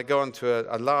Miami, then I go on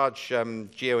to a large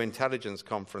geointelligence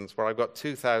conference where I've got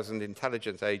 2,000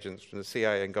 intelligence agents from the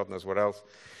CIA and God knows what else,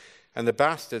 and the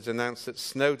bastards announced that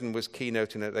Snowden was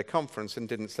keynoting at their conference and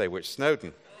didn't say which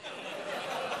Snowden.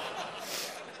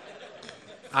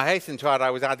 I hasten to add I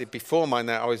was invited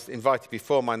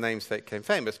before my namesake became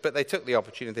famous, but they took the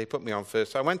opportunity, they put me on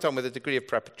first. So I went on with a degree of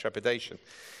trepidation,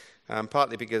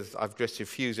 partly because I've just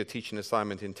refused a teaching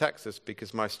assignment in Texas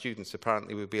because my students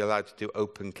apparently would be allowed to do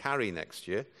open carry next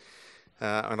year.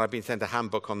 And I've been sent a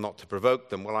handbook on not to provoke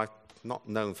them. Well, I'm not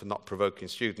known for not provoking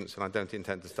students, and I don't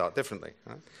intend to start differently.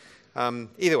 Right?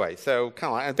 Either way, so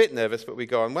kind of like, I'm a bit nervous, but we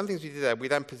go on. One of the things we did there, we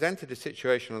then presented a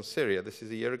situation on Syria. This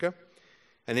is a year ago.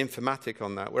 and informatic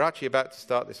on that. We're actually about to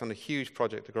start this on a huge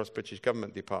project across British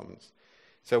government departments.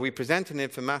 So we present an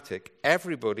informatic,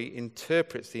 everybody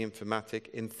interprets the informatic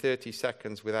in 30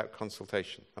 seconds without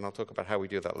consultation. And I'll talk about how we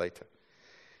do that later.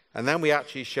 And then we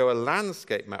actually show a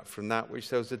landscape map from that, which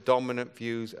shows the dominant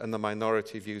views and the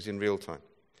minority views in real time.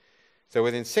 So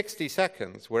within 60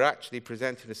 seconds, we're actually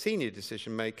presenting a senior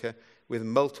decision maker with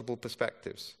multiple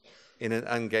perspectives in an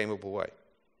ungameable way.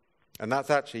 And that's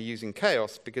actually using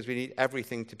chaos because we need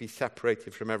everything to be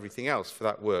separated from everything else for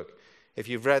that work. If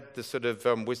you've read the sort of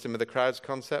wisdom of the crowds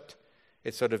concept,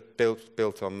 it's sort of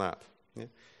built on that.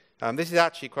 Yeah? This is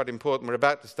actually quite important. We're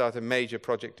about to start a major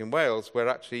project in Wales where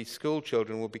actually school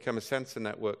children will become a sensor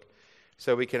network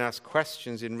so we can ask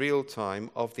questions in real time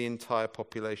of the entire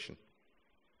population.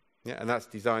 Yeah? And that's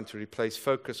designed to replace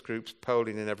focus groups,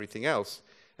 polling and everything else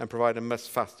and provide a much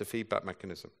faster feedback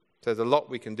mechanism. So there's a lot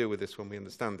we can do with this when we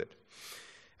understand it.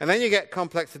 And then you get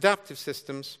complex adaptive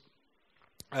systems.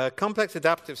 Complex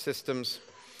adaptive systems,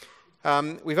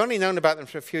 we've only known about them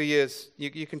for a few years.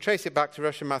 You can trace it back to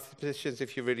Russian mathematicians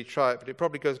if you really try it, but it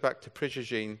probably goes back to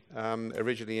Prigogine,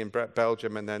 originally in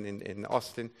Belgium and then in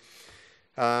Austin.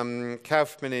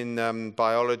 Kaufman in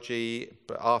biology,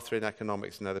 but Arthur in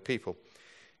economics and other people.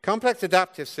 Complex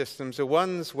adaptive systems are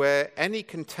ones where any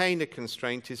container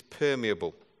constraint is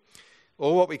permeable,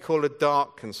 or what we call a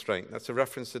dark constraint. That's a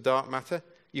reference to dark matter.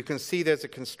 You can see there's a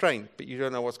constraint, but you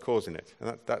don't know what's causing it.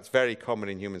 And that's very common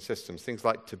in human systems. Things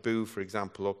like taboo, for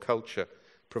example, or culture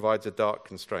provides a dark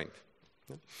constraint.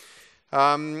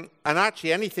 And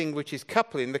actually, anything which is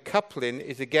coupling, the coupling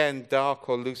is, again, dark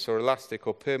or loose or elastic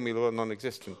or permeable or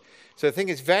non-existent. So the thing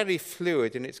is very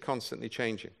fluid and it's constantly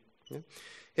changing. Yeah?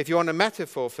 If you want a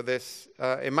metaphor for this,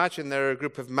 imagine there are a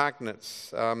group of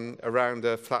magnets around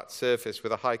a flat surface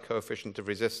with a high coefficient of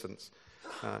resistance.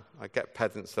 I get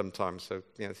pedants sometimes, so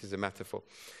this is a metaphor.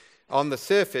 On the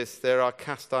surface, there are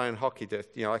cast iron hockey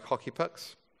discs, like hockey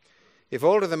pucks. If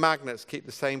all of the magnets keep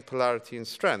the same polarity and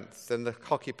strength, then the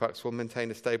hockey pucks will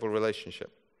maintain a stable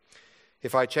relationship.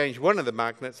 If I change one of the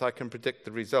magnets, I can predict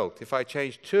the result. If I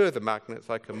change two of the magnets,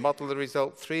 I can model the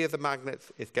result. Three of the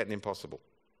magnets, it's getting impossible.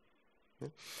 Yeah?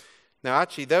 Now,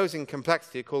 actually, those in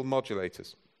complexity are called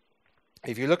modulators.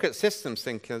 If you look at systems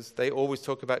thinkers, they always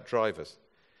talk about drivers.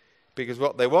 Because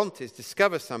what they want is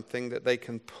discover something that they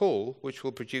can pull, which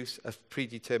will produce a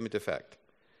predetermined effect.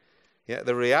 Yeah,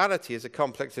 the reality is a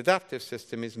complex adaptive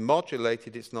system is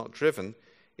modulated, it's not driven.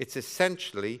 It's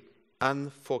essentially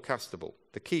unforecastable.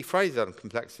 The key phrase on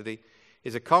complexity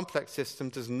is a complex system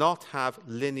does not have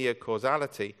linear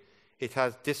causality. It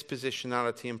has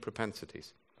dispositionality and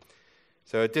propensities.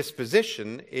 So a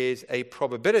disposition is a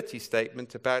probability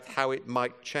statement about how it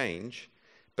might change,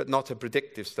 but not a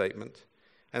predictive statement.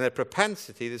 And a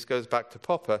propensity, this goes back to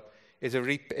Popper, is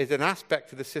an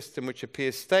aspect of the system which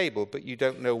appears stable, but you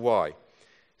don't know why.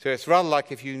 So it's rather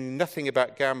like if you knew nothing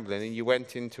about gambling and you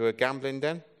went into a gambling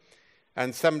den,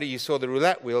 and you saw the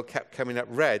roulette wheel kept coming up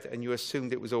red, and you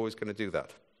assumed it was always going to do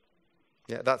that.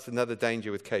 Yeah, that's another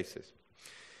danger with cases.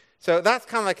 So that's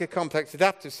kind of like a complex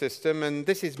adaptive system, and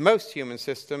this is most human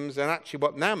systems, and actually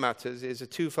what now matters is a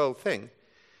twofold thing.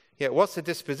 Yeah, what's the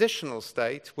dispositional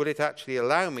state? Will it actually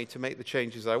allow me to make the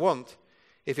changes I want?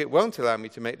 If it won't allow me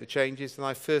to make the changes, then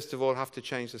I first of all have to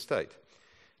change the state.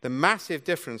 The massive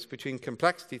difference between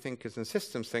complexity thinkers and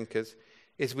systems thinkers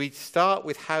is we start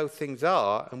with how things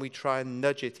are and we try and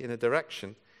nudge it in a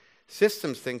direction.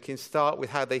 Systems thinking start with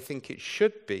how they think it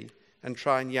should be and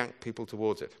try and yank people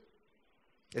towards it.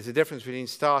 There's a difference between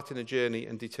starting a journey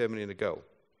and determining a goal.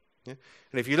 Yeah?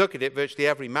 And if you look at it, virtually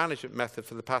every management method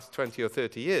for the past 20 or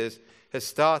 30 years has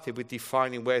started with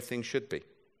defining where things should be.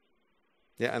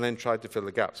 Yeah, and then tried to fill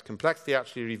the gaps. Complexity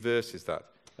actually reverses that,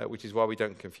 which is why we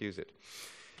don't confuse it.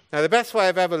 Now, the best way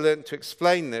I've ever learned to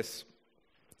explain this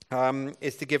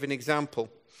is to give an example.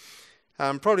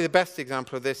 Probably the best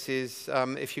example of this is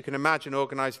if you can imagine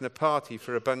organizing a party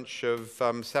for a bunch of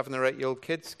 7 or 8-year-old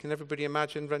kids. Can everybody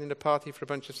imagine running a party for a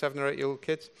bunch of 7 or 8-year-old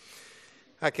kids?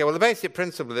 Okay, well, the basic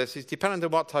principle of this is depending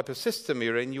on what type of system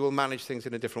you're in, you will manage things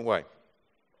in a different way.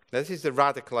 Now, this is the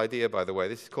radical idea, by the way.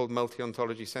 This is called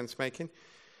multi-ontology sense-making.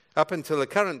 Up until the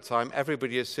current time,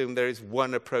 everybody assumed there is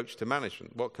one approach to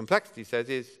management. What complexity says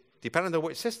is, depending on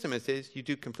which system it is, you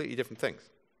do completely different things.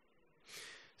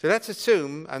 So let's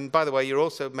assume, and by the way, you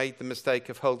also made the mistake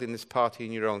of holding this party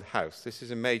in your own house. This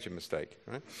is a major mistake,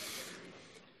 right?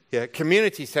 Yeah,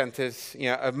 community centres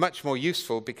are much more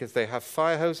useful because they have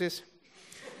fire hoses.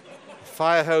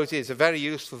 Fire hoses are very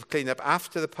useful for cleaning up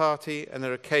after the party, and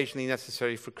they're occasionally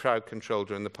necessary for crowd control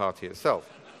during the party itself.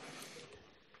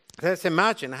 Let's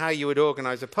imagine how you would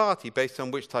organize a party based on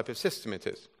which type of system it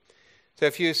is. So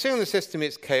if you assume the system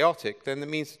is chaotic, then that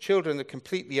means the children are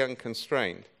completely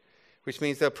unconstrained, which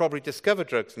means they'll probably discover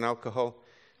drugs and alcohol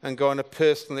and go on a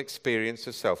personal experience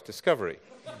of self-discovery.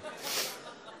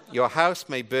 Your house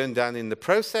may burn down in the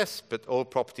process, but all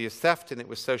property is theft and it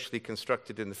was socially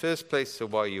constructed in the first place, so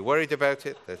why are you worried about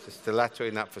it? There's a stiletto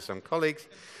in that for some colleagues.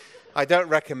 I don't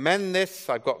recommend this.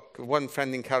 I've got one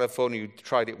friend in California who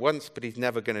tried it once, but he's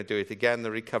never going to do it again.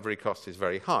 The recovery cost is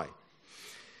very high.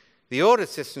 The ordered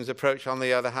systems approach, on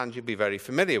the other hand, you'll be very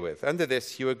familiar with. Under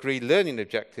this, you agree learning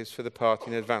objectives for the party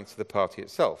in advance of the party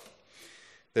itself.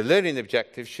 The learning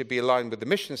objectives should be aligned with the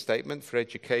mission statement for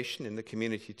education in the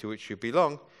community to which you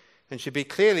belong, and should be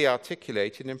clearly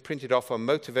articulated and printed off on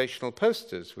motivational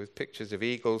posters with pictures of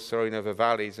eagles soaring over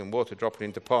valleys and water dropping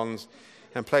into ponds,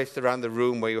 and placed around the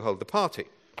room where you hold the party.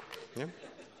 Yeah?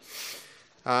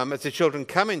 As the children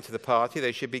come into the party,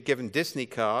 they should be given Disney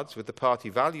cards with the party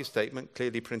value statement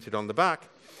clearly printed on the back.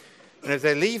 And as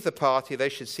they leave the party, they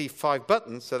should see 5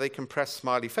 buttons so they can press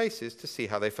smiley faces to see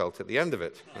how they felt at the end of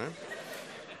it. Right?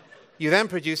 You then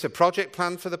produce a project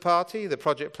plan for the party. The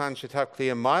project plan should have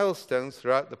clear milestones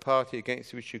throughout the party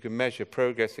against which you can measure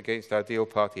progress against ideal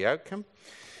party outcome.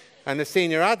 And the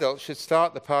senior adults should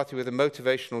start the party with a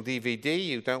motivational DVD.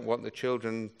 You don't want the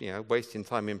children, wasting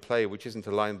time in play which isn't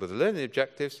aligned with the learning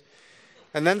objectives.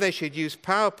 And then they should use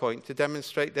PowerPoint to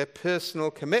demonstrate their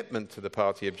personal commitment to the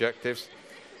party objectives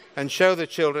and show the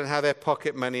children how their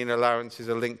pocket money and allowances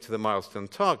are linked to the milestone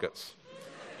targets.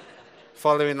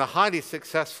 Following the highly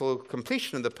successful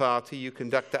completion of the party, you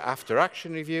conduct an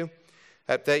after-action review,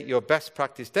 update your best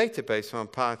practice database on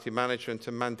party management,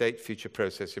 and mandate future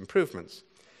process improvements.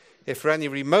 If for any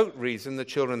remote reason the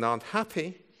children aren't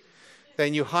happy,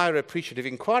 then you hire appreciative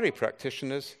inquiry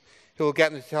practitioners who will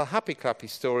get them to tell happy clappy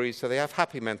stories so they have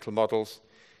happy mental models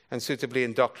and suitably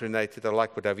indoctrinated or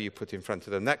like whatever you put in front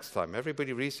of them next time.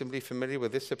 Everybody reasonably familiar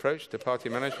with this approach to party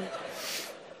management?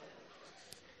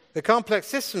 The complex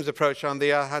systems approach, on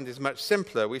the other hand, is much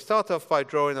simpler. We start off by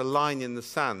drawing a line in the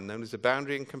sand, known as a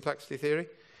boundary in complexity theory,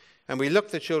 and we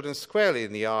look the children squarely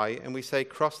in the eye and we say,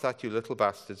 "Cross that, you little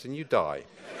bastards," and you die.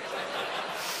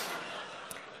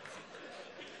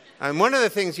 And one of the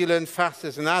things you learn fast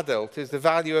as an adult is the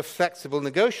value of flexible,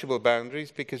 negotiable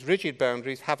boundaries, because rigid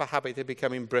boundaries have a habit of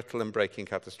becoming brittle and breaking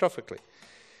catastrophically.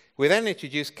 We then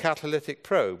introduce catalytic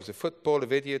probes, a football, a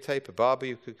videotape, a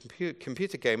Barbie, a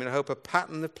computer game, and hope a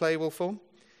pattern of play will form.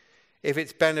 If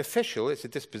it's beneficial, it's a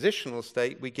dispositional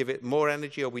state, we give it more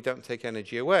energy or we don't take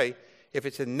energy away. If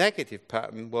it's a negative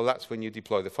pattern, well, that's when you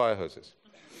deploy the fire hoses.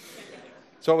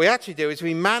 So what we actually do is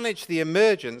we manage the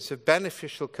emergence of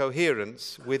beneficial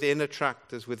coherence within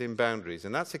attractors, within boundaries,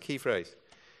 and that's a key phrase.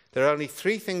 There are only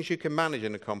 3 things you can manage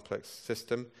in a complex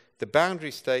system: the boundary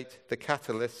state, the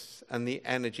catalysts, and the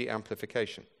energy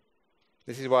amplification.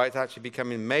 This is why it's actually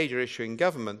becoming a major issue in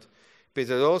government,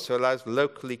 because it also allows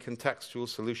locally contextual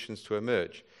solutions to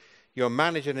emerge. You're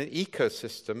managing an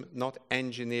ecosystem, not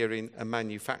engineering a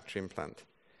manufacturing plant.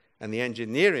 And the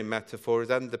engineering metaphor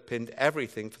has underpinned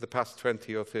everything for the past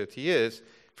 20 or 30 years,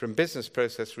 from business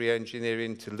process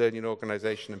re-engineering to learning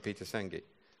organization and Peter Senge.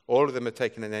 All of them are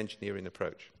taking an engineering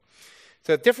approach.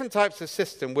 So different types of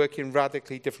system work in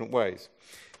radically different ways.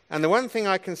 And the one thing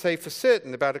I can say for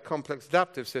certain about a complex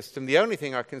adaptive system, the only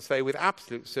thing I can say with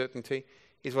absolute certainty,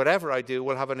 is whatever I do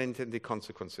will have unintended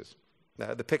consequences.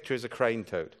 Now, the picture is a crane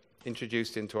toad,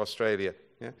 introduced into Australia.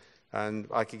 Yeah? And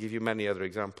I could give you many other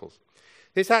examples.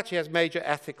 This actually has major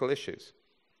ethical issues.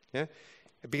 Yeah?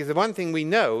 Because the one thing we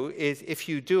know is if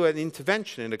you do an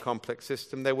intervention in a complex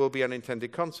system, there will be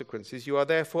unintended consequences. You are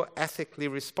therefore ethically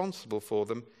responsible for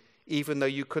them, even though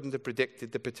you couldn't have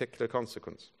predicted the particular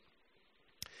consequence.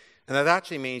 And that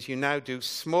actually means you now do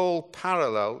small,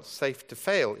 parallel,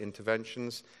 safe-to-fail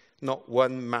interventions, not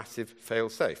one massive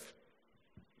fail-safe.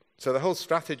 So the whole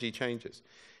strategy changes.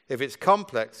 If it's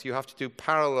complex, you have to do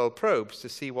parallel probes to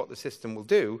see what the system will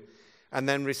do, and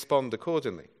then respond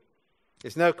accordingly.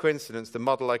 It's no coincidence the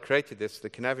model I created this, the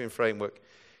Cynefin framework,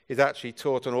 is actually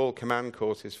taught on all command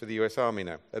courses for the US Army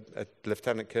now, at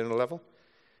lieutenant colonel level.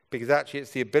 Because actually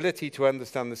it's the ability to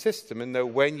understand the system and know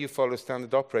when you follow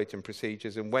standard operating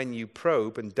procedures and when you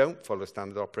probe and don't follow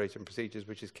standard operating procedures,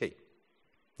 which is key.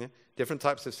 Yeah? Different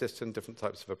types of system, different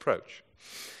types of approach.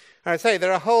 And I say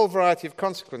there are a whole variety of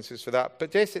consequences for that,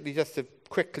 but basically just to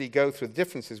quickly go through the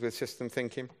differences with system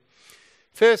thinking.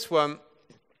 First one,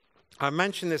 I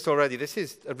mentioned this already. This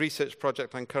is a research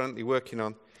project I'm currently working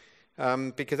on.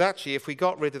 Because actually, if we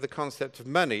got rid of the concept of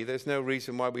money, there's no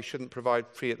reason why we shouldn't provide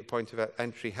free at the point of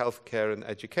entry healthcare and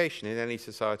education in any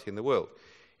society in the world.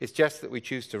 It's just that we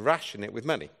choose to ration it with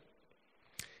money.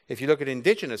 If you look at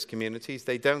indigenous communities,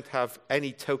 they don't have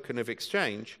any token of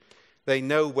exchange. They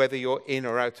know whether you're in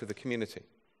or out of the community.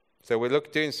 So we're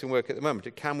doing some work at the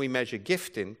moment. Can we measure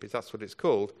gifting, because that's what it's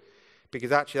called,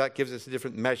 because actually that gives us a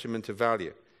different measurement of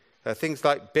value. Things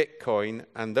like Bitcoin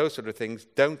and those sort of things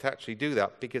don't actually do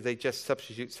that because they just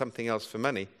substitute something else for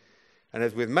money. And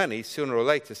as with money, sooner or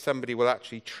later, somebody will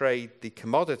actually trade the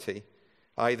commodity.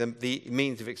 Either the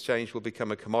means of exchange will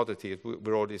become a commodity, as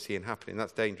we're already seeing happening.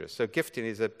 That's dangerous. So gifting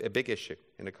is a big issue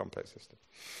in a complex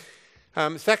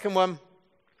system. Second one,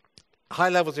 high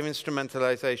levels of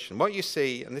instrumentalization. What you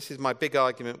see, and this is my big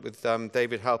argument with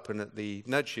David Halpern at the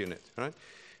Nudge Unit, right?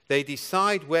 They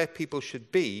decide where people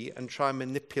should be and try and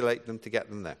manipulate them to get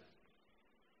them there.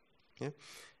 Yeah?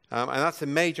 And that's a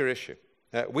major issue.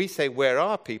 We say, where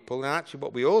are people? And actually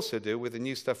what we also do with the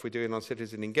new stuff we're doing on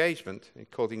citizen engagement,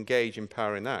 called Engage,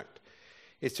 Empower, Enact,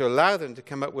 is to allow them to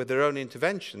come up with their own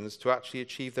interventions to actually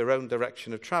achieve their own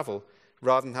direction of travel,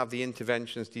 rather than have the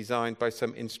interventions designed by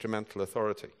some instrumental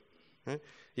authority. Right?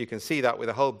 You can see that with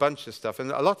a whole bunch of stuff.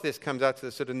 And a lot of this comes out of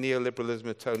the sort of neoliberalism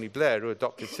of Tony Blair, who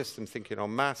adopted system thinking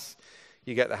en masse.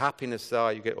 You get the happiness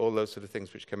czar, you get all those sort of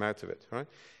things which come out of it. Right?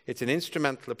 It's an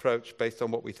instrumental approach based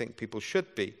on what we think people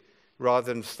should be,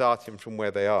 rather than starting from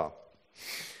where they are.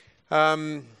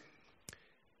 Another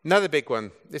big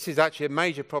one. This is actually a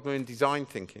major problem in design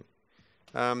thinking.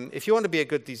 If you want to be a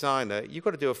good designer, you've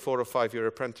got to do a 4 or 5 year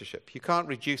apprenticeship. You can't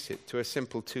reduce it to a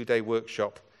simple 2-day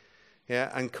workshop. Yeah,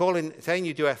 and saying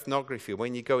you do ethnography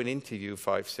when you go and interview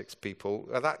 5, 6 people,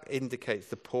 that indicates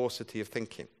the paucity of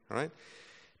thinking. Right?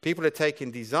 People are taking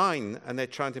design and they're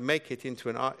trying to make it into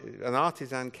an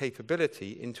artisan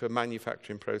capability into a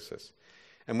manufacturing process.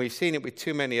 And we've seen it with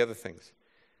too many other things.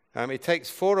 It takes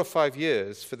 4 or 5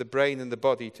 years for the brain and the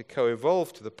body to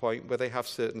co-evolve to the point where they have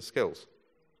certain skills.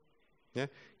 Yeah?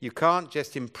 You can't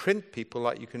just imprint people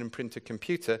like you can imprint a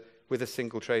computer with a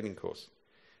single training course.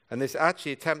 And this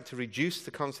actually attempt to reduce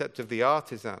the concept of the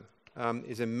artisan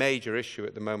is a major issue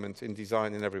at the moment in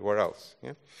design and everywhere else.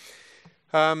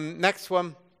 Yeah? Next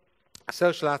one,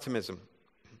 social atomism.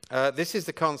 This is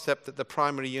the concept that the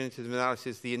primary unit of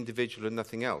analysis is the individual and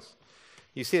nothing else.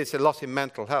 You see this a lot in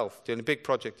mental health, doing a big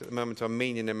project at the moment on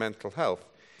meaning in mental health.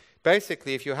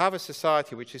 Basically, if you have a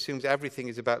society which assumes everything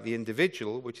is about the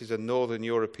individual, which is a Northern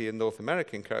European, North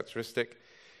American characteristic,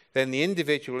 then the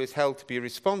individual is held to be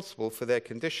responsible for their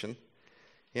condition.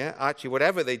 Yeah? Actually,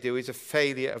 whatever they do is a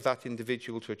failure of that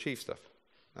individual to achieve stuff.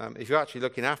 If you actually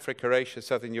look in Africa, Asia,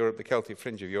 Southern Europe, the Celtic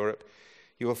fringe of Europe,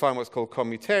 you will find what's called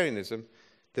commutarianism,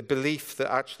 the belief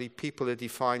that actually people are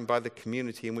defined by the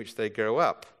community in which they grow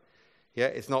up. Yeah?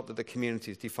 It's not that the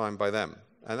community is defined by them.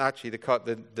 And actually,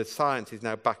 the science is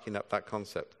now backing up that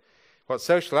concept. What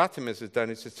social atomism has done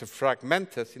is just to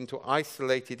fragment us into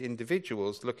isolated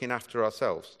individuals looking after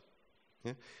ourselves.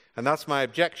 Yeah? And that's my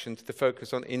objection to the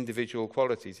focus on individual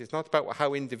qualities. It's not about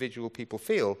how individual people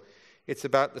feel. It's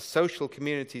about the social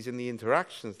communities and the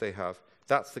interactions they have.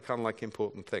 That's the kind of like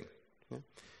important thing. Yeah?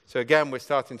 So again, we're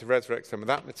starting to resurrect some of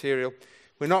that material.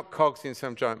 We're not cogs in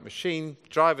some giant machine.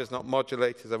 Drivers, not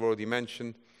modulators, I've already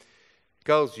mentioned.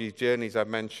 Goals, journeys, I've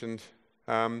mentioned.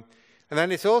 And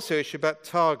then it's also an issue about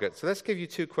targets. So let's give you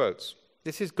 2 quotes.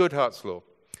 This is Goodhart's law.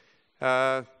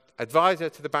 Advisor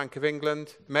to the Bank of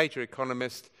England, major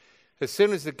economist. As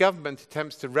soon as the government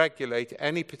attempts to regulate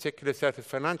any particular set of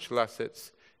financial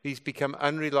assets, these become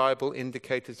unreliable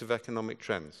indicators of economic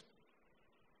trends.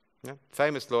 Yeah?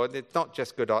 Famous law. It's not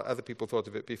just Goodhart. Other people thought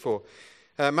of it before.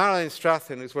 Marilyn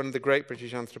Strathern, who's one of the great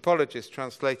British anthropologists,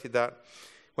 translated that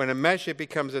when a measure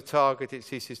becomes a target, it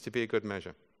ceases to be a good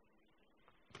measure.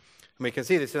 And we can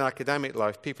see this in academic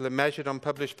life. People are measured on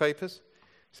published papers.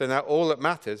 So now all that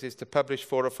matters is to publish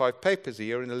 4 or 5 papers a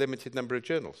year in a limited number of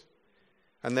journals.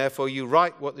 And therefore you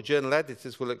write what the journal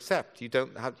editors will accept. You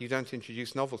don't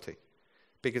introduce novelty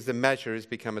because the measure has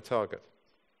become a target.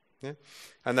 Yeah?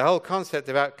 And the whole concept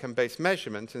of outcome-based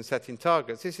measurement and setting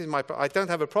targets, I don't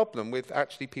have a problem with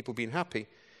actually people being happy.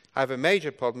 I have a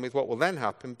major problem with what will then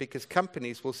happen because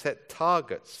companies will set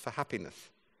targets for happiness.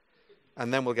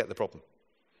 And then we'll get the problem.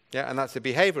 Yeah, and that's a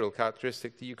behavioral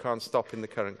characteristic that you can't stop in the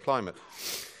current climate.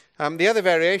 The other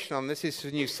variation on this is for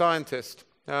New Scientist.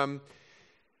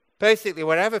 Basically,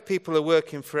 wherever people are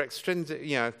working for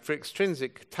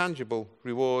extrinsic, tangible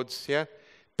rewards, yeah,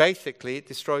 basically it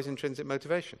destroys intrinsic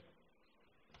motivation.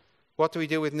 What do we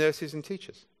do with nurses and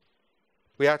teachers?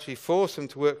 We actually force them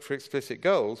to work for explicit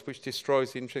goals, which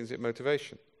destroys the intrinsic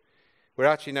motivation. We're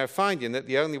actually now finding that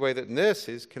the only way that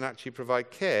nurses can actually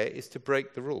provide care is to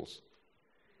break the rules.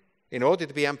 In order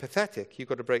to be empathetic, you've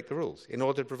got to break the rules. In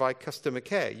order to provide customer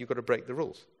care, you've got to break the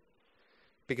rules.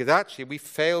 Because actually we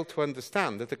fail to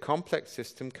understand that a complex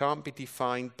system can't be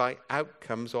defined by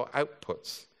outcomes or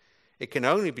outputs. It can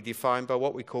only be defined by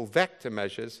what we call vector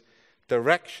measures,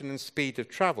 direction and speed of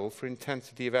travel for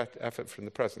intensity of effort from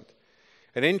the present.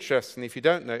 And interestingly, if you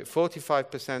don't know,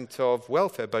 45% of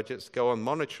welfare budgets go on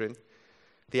monitoring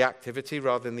the activity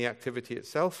rather than the activity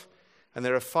itself. And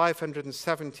there are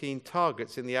 517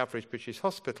 targets in the average British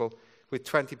hospital, with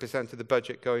 20% of the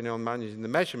budget going on managing the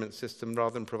measurement system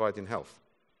rather than providing health.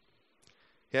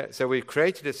 Yeah, so we've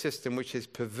created a system which is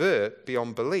pervert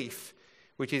beyond belief,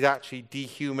 which is actually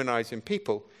dehumanizing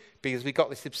people, because we've got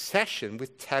this obsession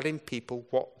with telling people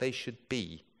what they should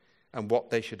be and what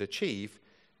they should achieve,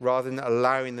 rather than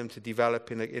allowing them to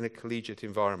develop in a collegiate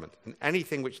environment. And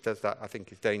anything which does that, I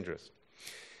think, is dangerous.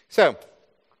 So,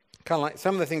 kind of like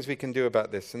some of the things we can do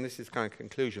about this, and this is kind of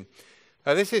conclusion.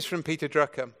 This is from Peter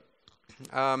Drucker.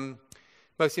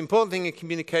 Most important thing in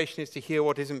communication is to hear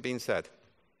what isn't being said.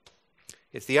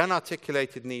 It's the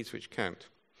unarticulated needs which count.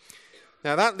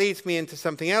 Now that leads me into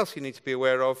something else you need to be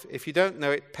aware of. If you don't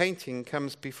know it, painting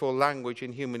comes before language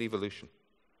in human evolution.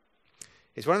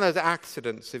 It's one of those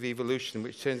accidents of evolution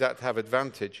which turns out to have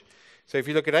advantage. So if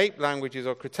you look at ape languages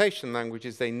or cetacean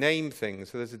languages, they name things.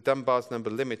 So there's a Dunbar's number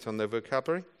limit on their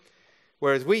vocabulary.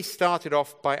 Whereas we started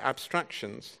off by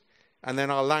abstractions, and then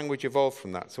our language evolved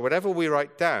from that. So whatever we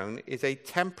write down is a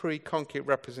temporary concrete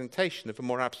representation of a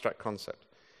more abstract concept,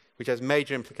 which has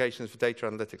major implications for data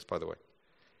analytics, by the way.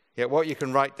 Yet what you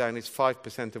can write down is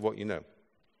 5% of what you know.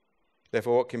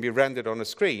 Therefore, what can be rendered on a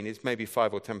screen is maybe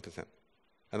 5 or 10%.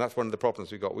 And that's one of the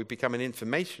problems we've got. We've become an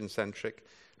information-centric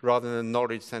rather than a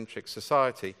knowledge-centric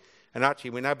society. And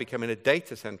actually, we're now becoming a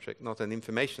data-centric, not an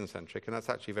information-centric, and that's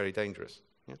actually very dangerous.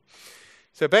 Yeah?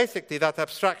 So basically, that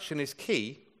abstraction is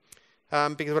key,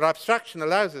 because what abstraction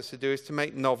allows us to do is to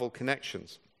make novel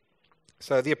connections.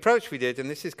 So the approach we did, and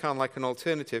this is kind of like an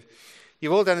alternative,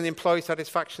 you've all done an employee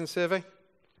satisfaction survey?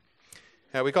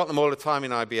 We got them all the time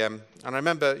in IBM. And I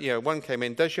remember, one came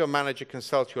in, does your manager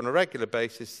consult you on a regular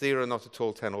basis? 0, not at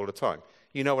all, 10 all the time.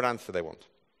 You know what answer they want.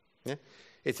 Yeah?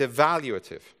 It's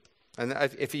evaluative. And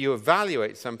if you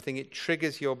evaluate something, it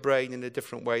triggers your brain in a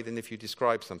different way than if you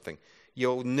describe something.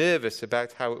 You're nervous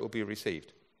about how it will be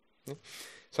received. Yeah?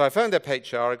 So I phoned up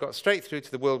HR. I got straight through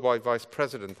to the worldwide vice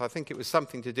president. I think it was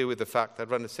something to do with the fact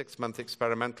I'd run a 6-month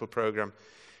experimental program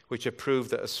which had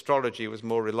proved that astrology was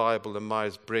more reliable than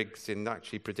Myers-Briggs in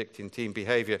actually predicting team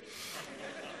behavior.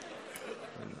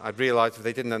 I'd realized if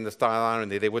they didn't understand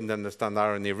irony, they wouldn't understand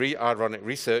ironic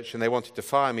research, and they wanted to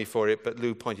fire me for it, but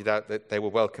Lou pointed out that they were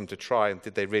welcome to try, and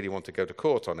did they really want to go to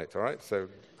court on it, all right? So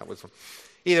that was...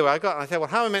 Either way, I said, well,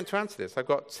 how am I meant to answer this? I've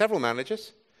got several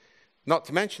managers, not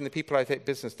to mention the people I take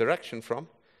business direction from.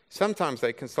 Sometimes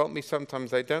they consult me,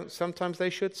 sometimes they don't, sometimes they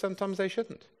should, sometimes they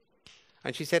shouldn't.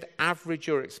 And she said, average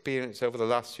your experience over the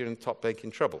last year in top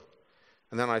banking trouble.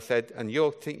 And then I said, and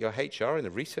you think you're HR in the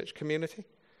research community?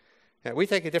 Yeah, we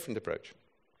take a different approach.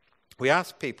 We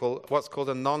ask people what's called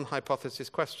a non-hypothesis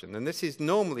question. And this is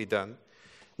normally done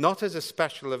not as a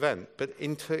special event, but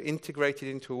integrated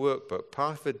into a workbook,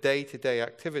 part of a day-to-day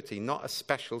activity, not a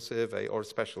special survey or a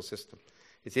special system.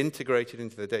 It's integrated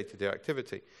into the day-to-day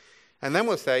activity. And then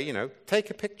we'll say, take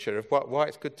a picture of why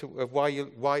it's good to, of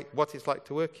what it's like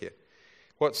to work here.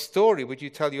 What story would you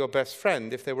tell your best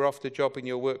friend if they were offered a job in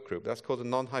your work group? That's called a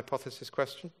non-hypothesis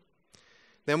question.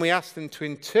 Then we ask them to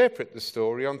interpret the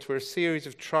story onto a series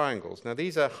of triangles. Now,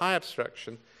 these are high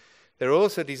abstraction. They're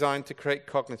also designed to create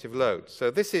cognitive load.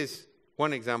 So this is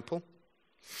one example.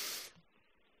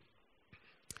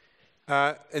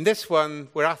 In this one,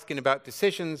 we're asking about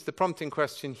decisions. The prompting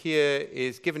question here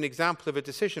is, give an example of a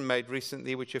decision made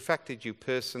recently which affected you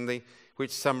personally,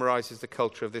 which summarizes the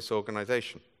culture of this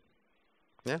organization.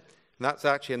 Yeah? And that's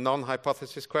actually a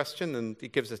non-hypothesis question, and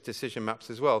it gives us decision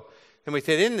maps as well. And we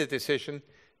said in the decision,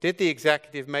 did the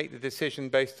executive make the decision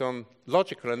based on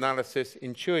logical analysis,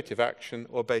 intuitive action,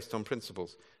 or based on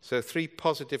principles? So 3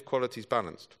 positive qualities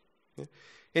balanced. Yeah?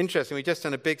 Interesting, we just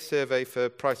done a big survey for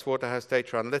Pricewaterhouse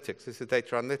Data Analytics. This is a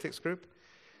data analytics group.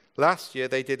 Last year,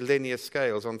 they did linear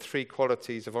scales on 3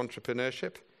 qualities of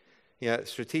entrepreneurship.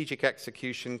 Strategic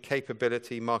execution,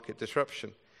 capability, market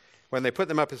disruption. When they put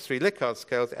them up as 3 Likert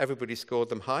scales, everybody scored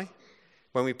them high.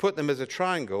 When we put them as a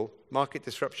triangle, market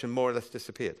disruption more or less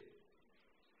disappeared.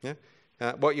 Yeah?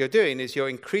 What you're doing is you're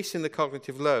increasing the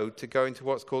cognitive load to go into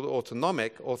what's called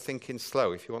autonomic or thinking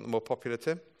slow, if you want the more popular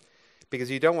term, because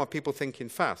you don't want people thinking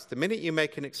fast. The minute you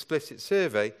make an explicit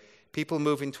survey, people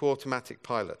move into automatic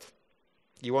pilot.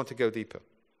 You want to go deeper.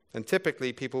 And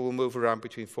typically, people will move around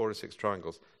between 4 or 6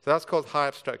 triangles. So that's called high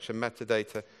abstraction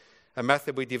metadata, a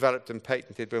method we developed and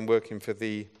patented when working for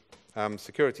the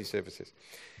security services.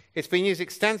 It's been used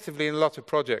extensively in a lot of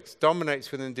projects,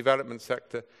 dominates within the development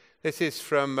sector. This is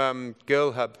from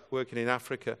Girl Hub, working in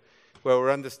Africa, where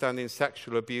we're understanding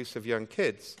sexual abuse of young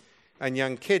kids. And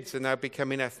young kids are now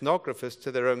becoming ethnographers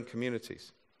to their own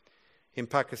communities. In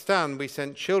Pakistan, we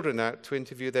sent children out to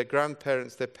interview their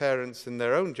grandparents, their parents, and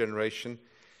their own generation.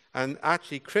 And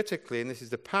actually, critically, and this is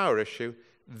the power issue,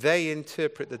 they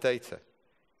interpret the data.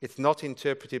 It's not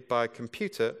interpreted by a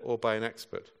computer or by an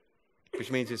expert,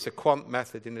 which means it's a quant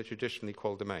method in a traditionally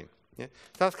qual domain. Yeah?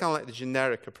 So that's kind of like the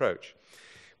generic approach.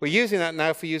 We're using that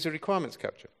now for user requirements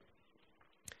capture.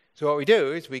 So what we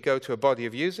do is we go to a body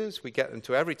of users, we get them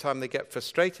to every time they get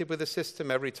frustrated with the system,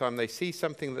 every time they see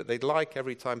something that they'd like,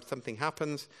 every time something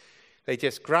happens, they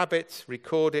just grab it,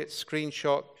 record it,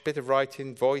 screenshot, bit of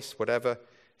writing, voice, whatever,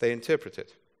 they interpret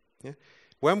it. Yeah?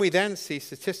 When we then see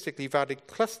statistically valid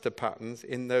cluster patterns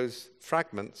in those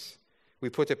fragments, we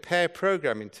put a pair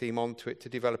programming team onto it to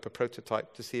develop a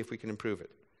prototype to see if we can improve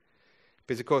it.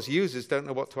 Because, of course, users don't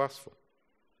know what to ask for.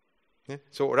 Yeah?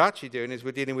 So what we're actually doing is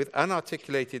we're dealing with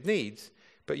unarticulated needs,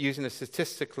 but using a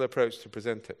statistical approach to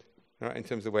present it, right, in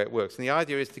terms of the way it works. And the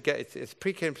idea is to get it's a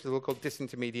principle called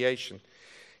disintermediation.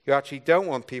 You actually don't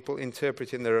want people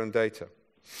interpreting their own data.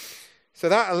 So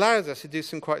that allows us to do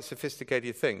some quite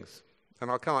sophisticated things. And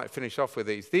I'll kind of like finish off with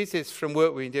these. This is from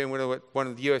work we've been doing with one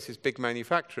of the US's big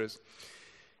manufacturers.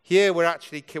 Here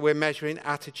we're measuring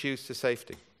attitudes to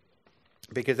safety.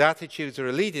 Because attitudes are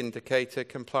a lead indicator,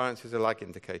 compliance is a lag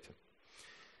indicator.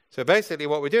 So basically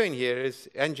what we're doing here is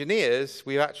engineers,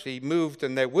 we've actually moved,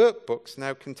 and their workbooks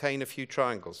now contain a few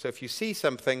triangles. So if you see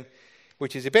something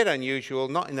which is a bit unusual,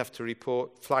 not enough to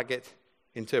report, flag it,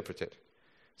 interpret it.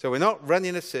 So we're not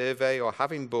running a survey or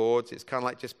having boards. It's kind of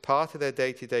like just part of their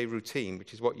day-to-day routine,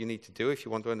 which is what you need to do if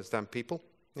you want to understand people.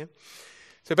 Yeah?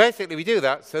 So basically we do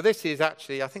that. So this is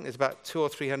actually, I think there's about 200,000 or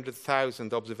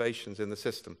 300,000 observations in the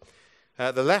system.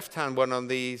 The left-hand one on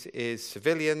these is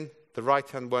civilian. The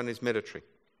right-hand one is military.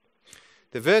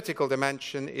 The vertical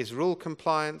dimension is rule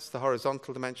compliance. The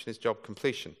horizontal dimension is job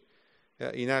completion.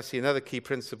 You now see another key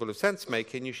principle of sense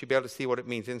making. You should be able to see what it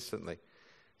means instantly.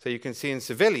 So you can see in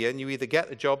civilian, you either get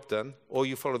the job done or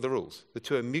you follow the rules. The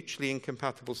two are mutually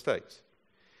incompatible states.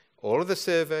 All of the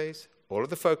surveys, all of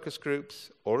the focus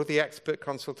groups, all of the expert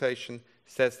consultation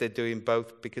says they're doing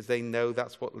both because they know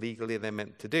that's what legally they're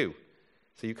meant to do.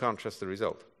 So you can't trust the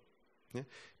result. Yeah?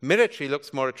 Military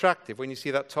looks more attractive when you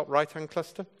see that top right-hand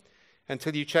cluster,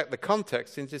 until you check the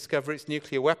context and discover it's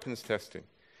nuclear weapons testing,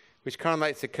 which kind of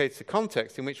like indicates the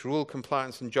context in which rule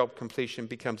compliance and job completion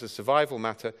becomes a survival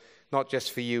matter, not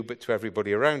just for you, but to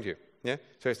everybody around you. Yeah?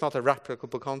 So it's not a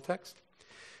replicable context.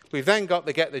 We've then got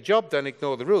the get the job done,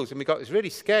 ignore the rules, and we've got this really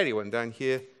scary one down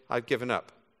here, I've given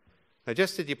up. Now,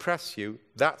 just to depress you,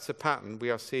 that's a pattern we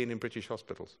are seeing in British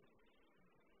hospitals.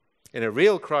 In a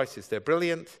real crisis, they're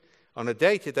brilliant. On a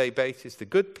day-to-day basis, the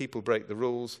good people break the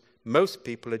rules. Most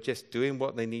people are just doing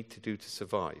what they need to do to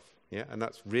survive. Yeah? And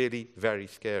that's really very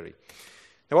scary.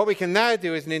 Now, what we can now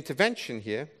do as an intervention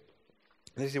here,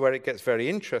 and this is where it gets very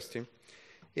interesting,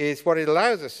 is what it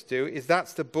allows us to do is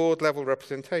that's the board-level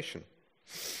representation.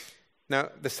 Now,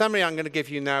 the summary I'm going to give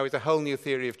you now is a whole new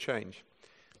theory of change.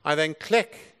 I then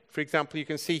click, for example, you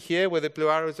can see here where the blue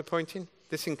arrows are pointing.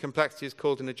 This in complexity is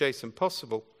called an adjacent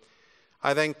possible.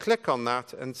 I then click on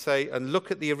that and say, and look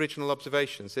at the original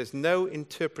observations. There's no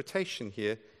interpretation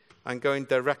here. I'm going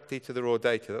directly to the raw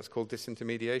data. That's called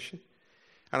disintermediation.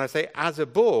 And I say, as a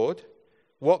board,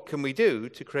 what can we do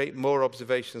to create more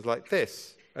observations like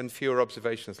this and fewer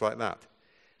observations like that?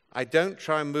 I don't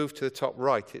try and move to the top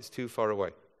right. It's too far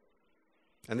away.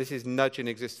 And this is nudging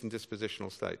existing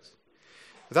dispositional states.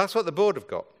 But that's what the board have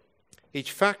got.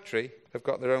 Each factory have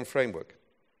got their own framework.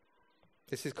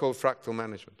 This is called fractal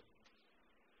management.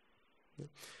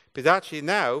 But actually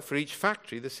now, for each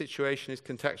factory, the situation is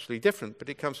contextually different, but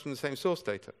it comes from the same source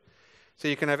data. So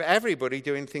you can have everybody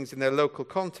doing things in their local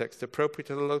context, appropriate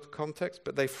to the local context,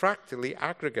 but they fractally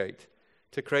aggregate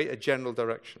to create a general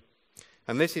direction.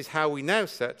 And this is how we now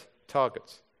set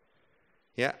targets.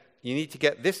 Yeah, you need to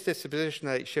get this disposition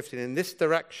rate shifted in this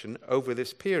direction over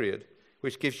this period,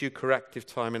 which gives you corrective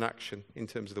time and action in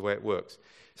terms of the way it works.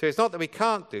 So it's not that we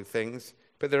can't do things,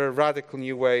 but there are radical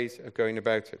new ways of going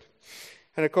about it.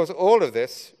 And of course, all of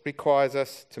this requires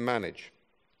us to manage.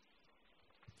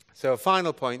 So a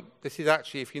final point, this is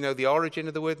actually, if you know the origin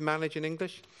of the word manage in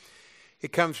English,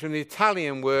 it comes from the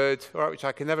Italian word, which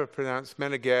I can never pronounce,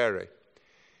 menagere,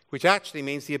 which actually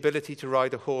means the ability to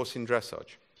ride a horse in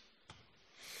dressage.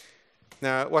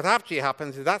 Now, what actually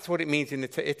happens is that's what it means in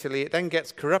Italy. It then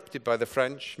gets corrupted by the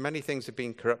French. Many things have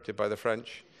been corrupted by the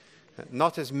French.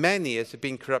 Not as many as have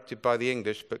been corrupted by the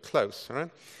English, but close, all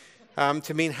right?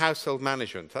 To mean household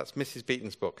management. That's Mrs.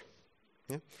 Beaton's book.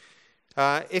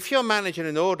 Yeah? If you're managing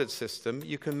an ordered system,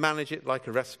 you can manage it like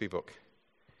a recipe book.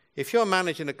 If you're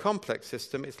managing a complex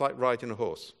system, it's like riding a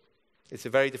horse. It's a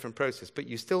very different process, but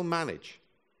you still manage.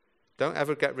 Don't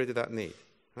ever get rid of that need.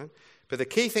 Right? But the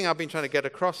key thing I've been trying to get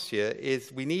across here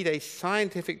is we need a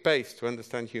scientific base to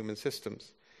understand human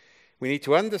systems. We need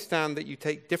to understand that you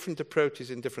take different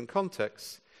approaches in different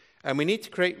contexts, and we need to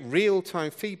create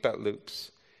real-time feedback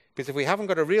loops. Because if we haven't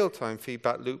got a real-time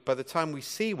feedback loop, by the time we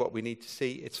see what we need to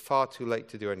see, it's far too late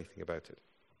to do anything about it.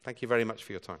 Thank you very much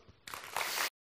for your time.